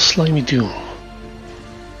or Slimy Doom?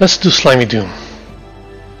 Let's do Slimy Doom.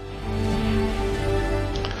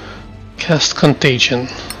 Cast Contagion.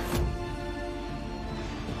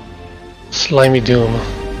 Slimy Doom.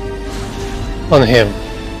 On him.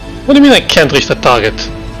 What do you mean I can't reach the target?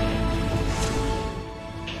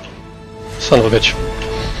 Son of a bitch.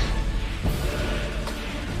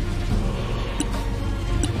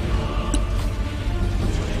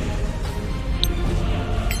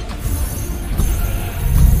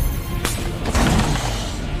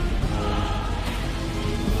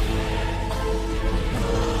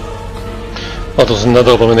 Oh, there's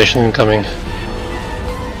another abomination incoming.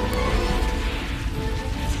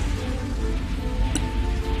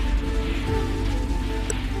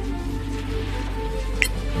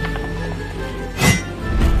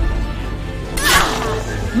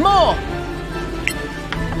 More!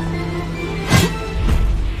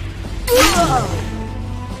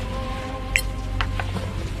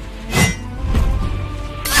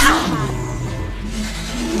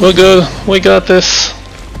 We're good, we got this.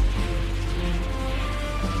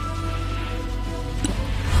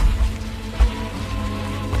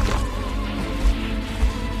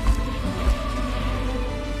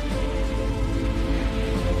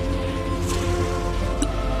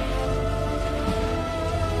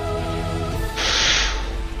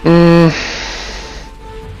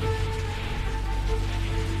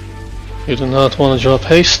 You do not want to drop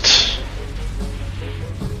haste.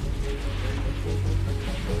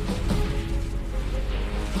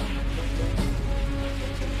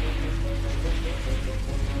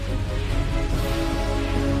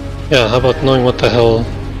 Yeah, how about knowing what the hell?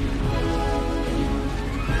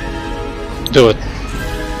 Do it.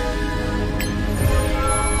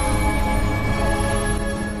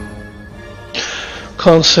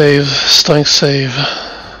 Con save, strength save,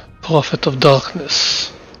 Prophet of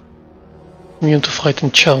Darkness. Immune to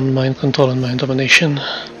frighten, charm, mind control, and mind domination.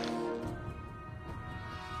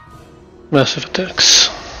 Massive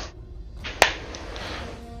attacks.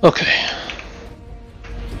 Okay.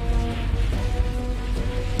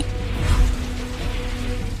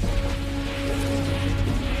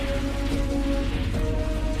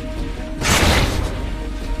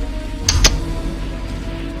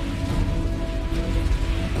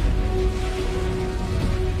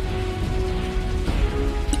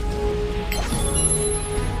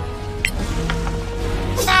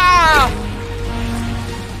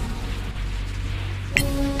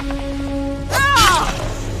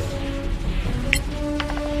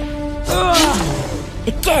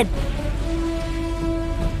 Again!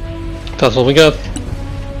 That's all we got.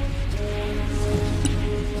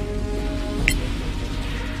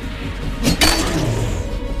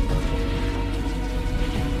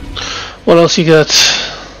 What else you got?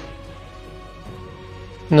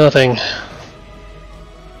 Nothing.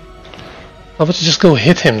 How about you just go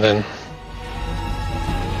hit him then?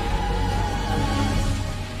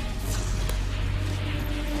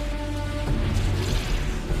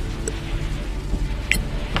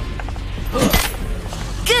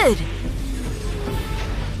 Good!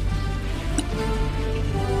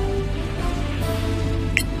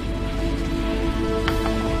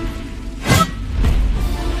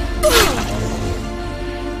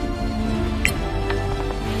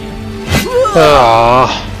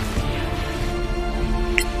 Ah.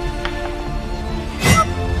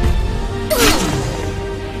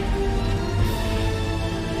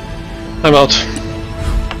 I'm out.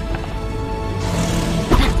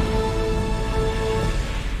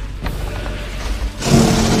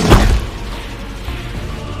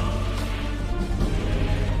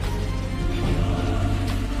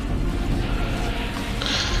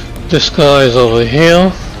 This guy is over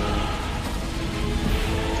here.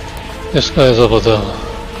 This guy is over there.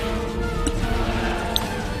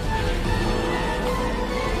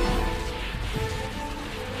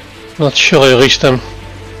 Not sure I reached them.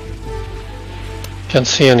 Can't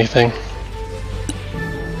see anything.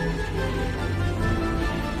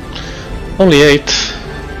 Only 8.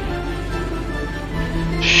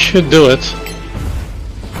 Should do it.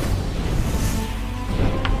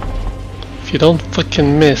 If you don't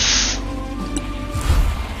freaking miss.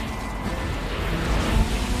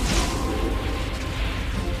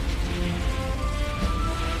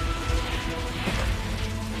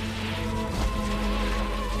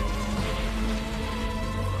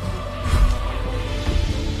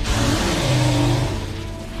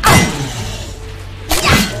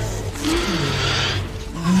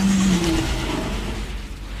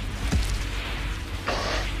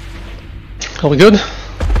 Are we good?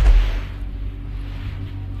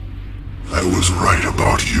 I was right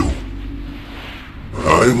about you.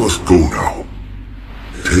 I must go now.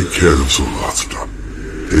 Take care of Solasta.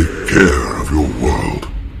 Take care of your world.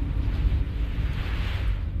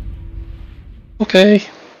 Okay.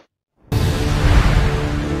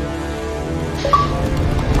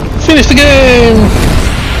 Finish the game!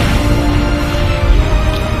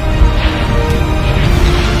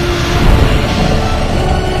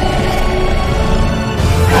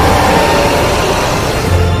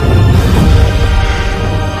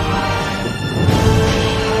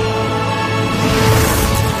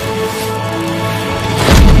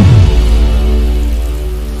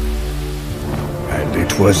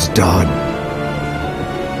 Was done.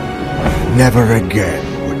 Never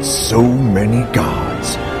again would so many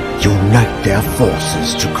gods unite their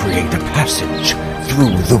forces to create a passage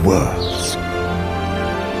through the worlds.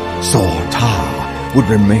 Solasta would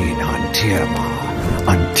remain on Tiamat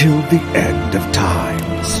until the end of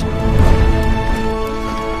times.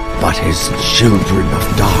 But his children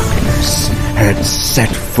of darkness had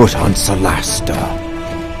set foot on Solasta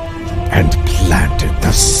and planted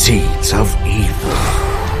the seeds of evil.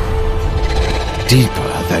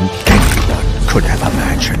 Deeper than anyone could have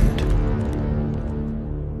imagined.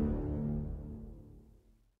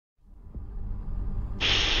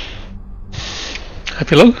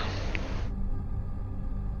 Epilogue?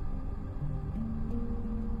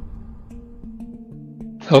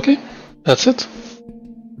 Okay, that's it.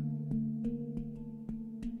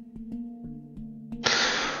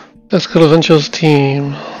 Let's go Adventures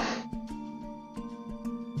team.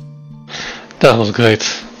 That was great.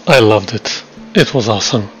 I loved it. It was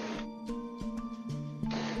awesome.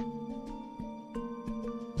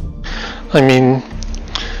 I mean,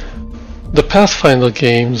 the Pathfinder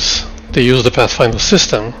games, they use the Pathfinder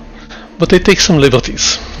system, but they take some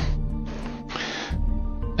liberties.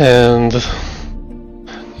 And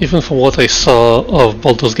even from what I saw of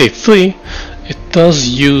Baldur's Gate 3, it does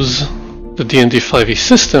use the D&D 5e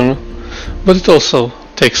system, but it also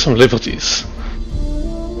takes some liberties.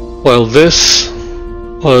 While this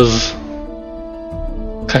was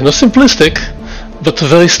kind of simplistic, but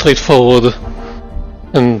very straightforward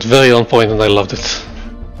and very on point, and I loved it.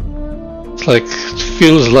 It's like, it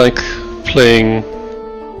feels like playing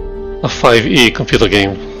a 5e computer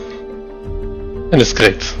game, and it's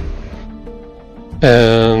great.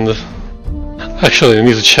 And actually I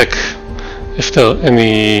need to check if there are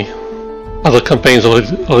any other campaigns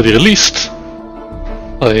already released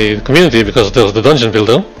by the community, because there's the Dungeon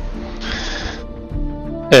Builder.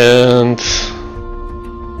 And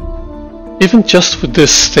even just with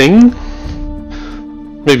this thing,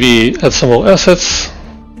 maybe add some more assets,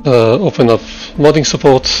 open up modding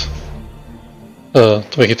support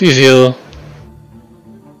to make it easier.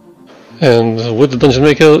 And with the Dungeon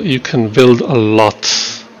Maker you can build a lot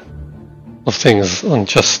of things on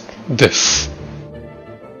just this.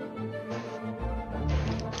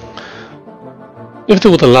 if they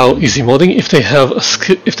would allow easy modding, if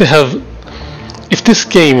this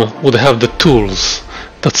game would have the tools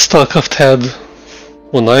that StarCraft had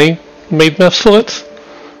when I made maps for it,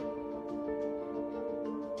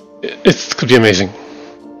 it could be amazing.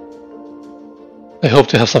 I hope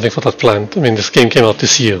to have something for that planned. I mean, this game came out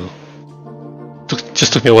this year.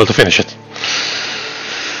 Just took me a while to finish it.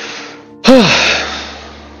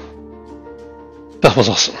 That was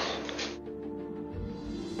awesome.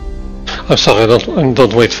 I'm sorry, I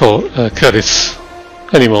don't wait for credits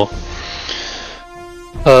anymore.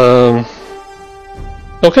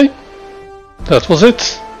 Okay, that was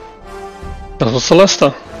it. That was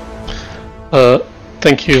Solasta.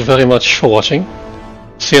 Thank you very much for watching.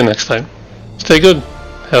 See you next time. Stay good.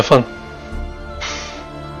 Have fun.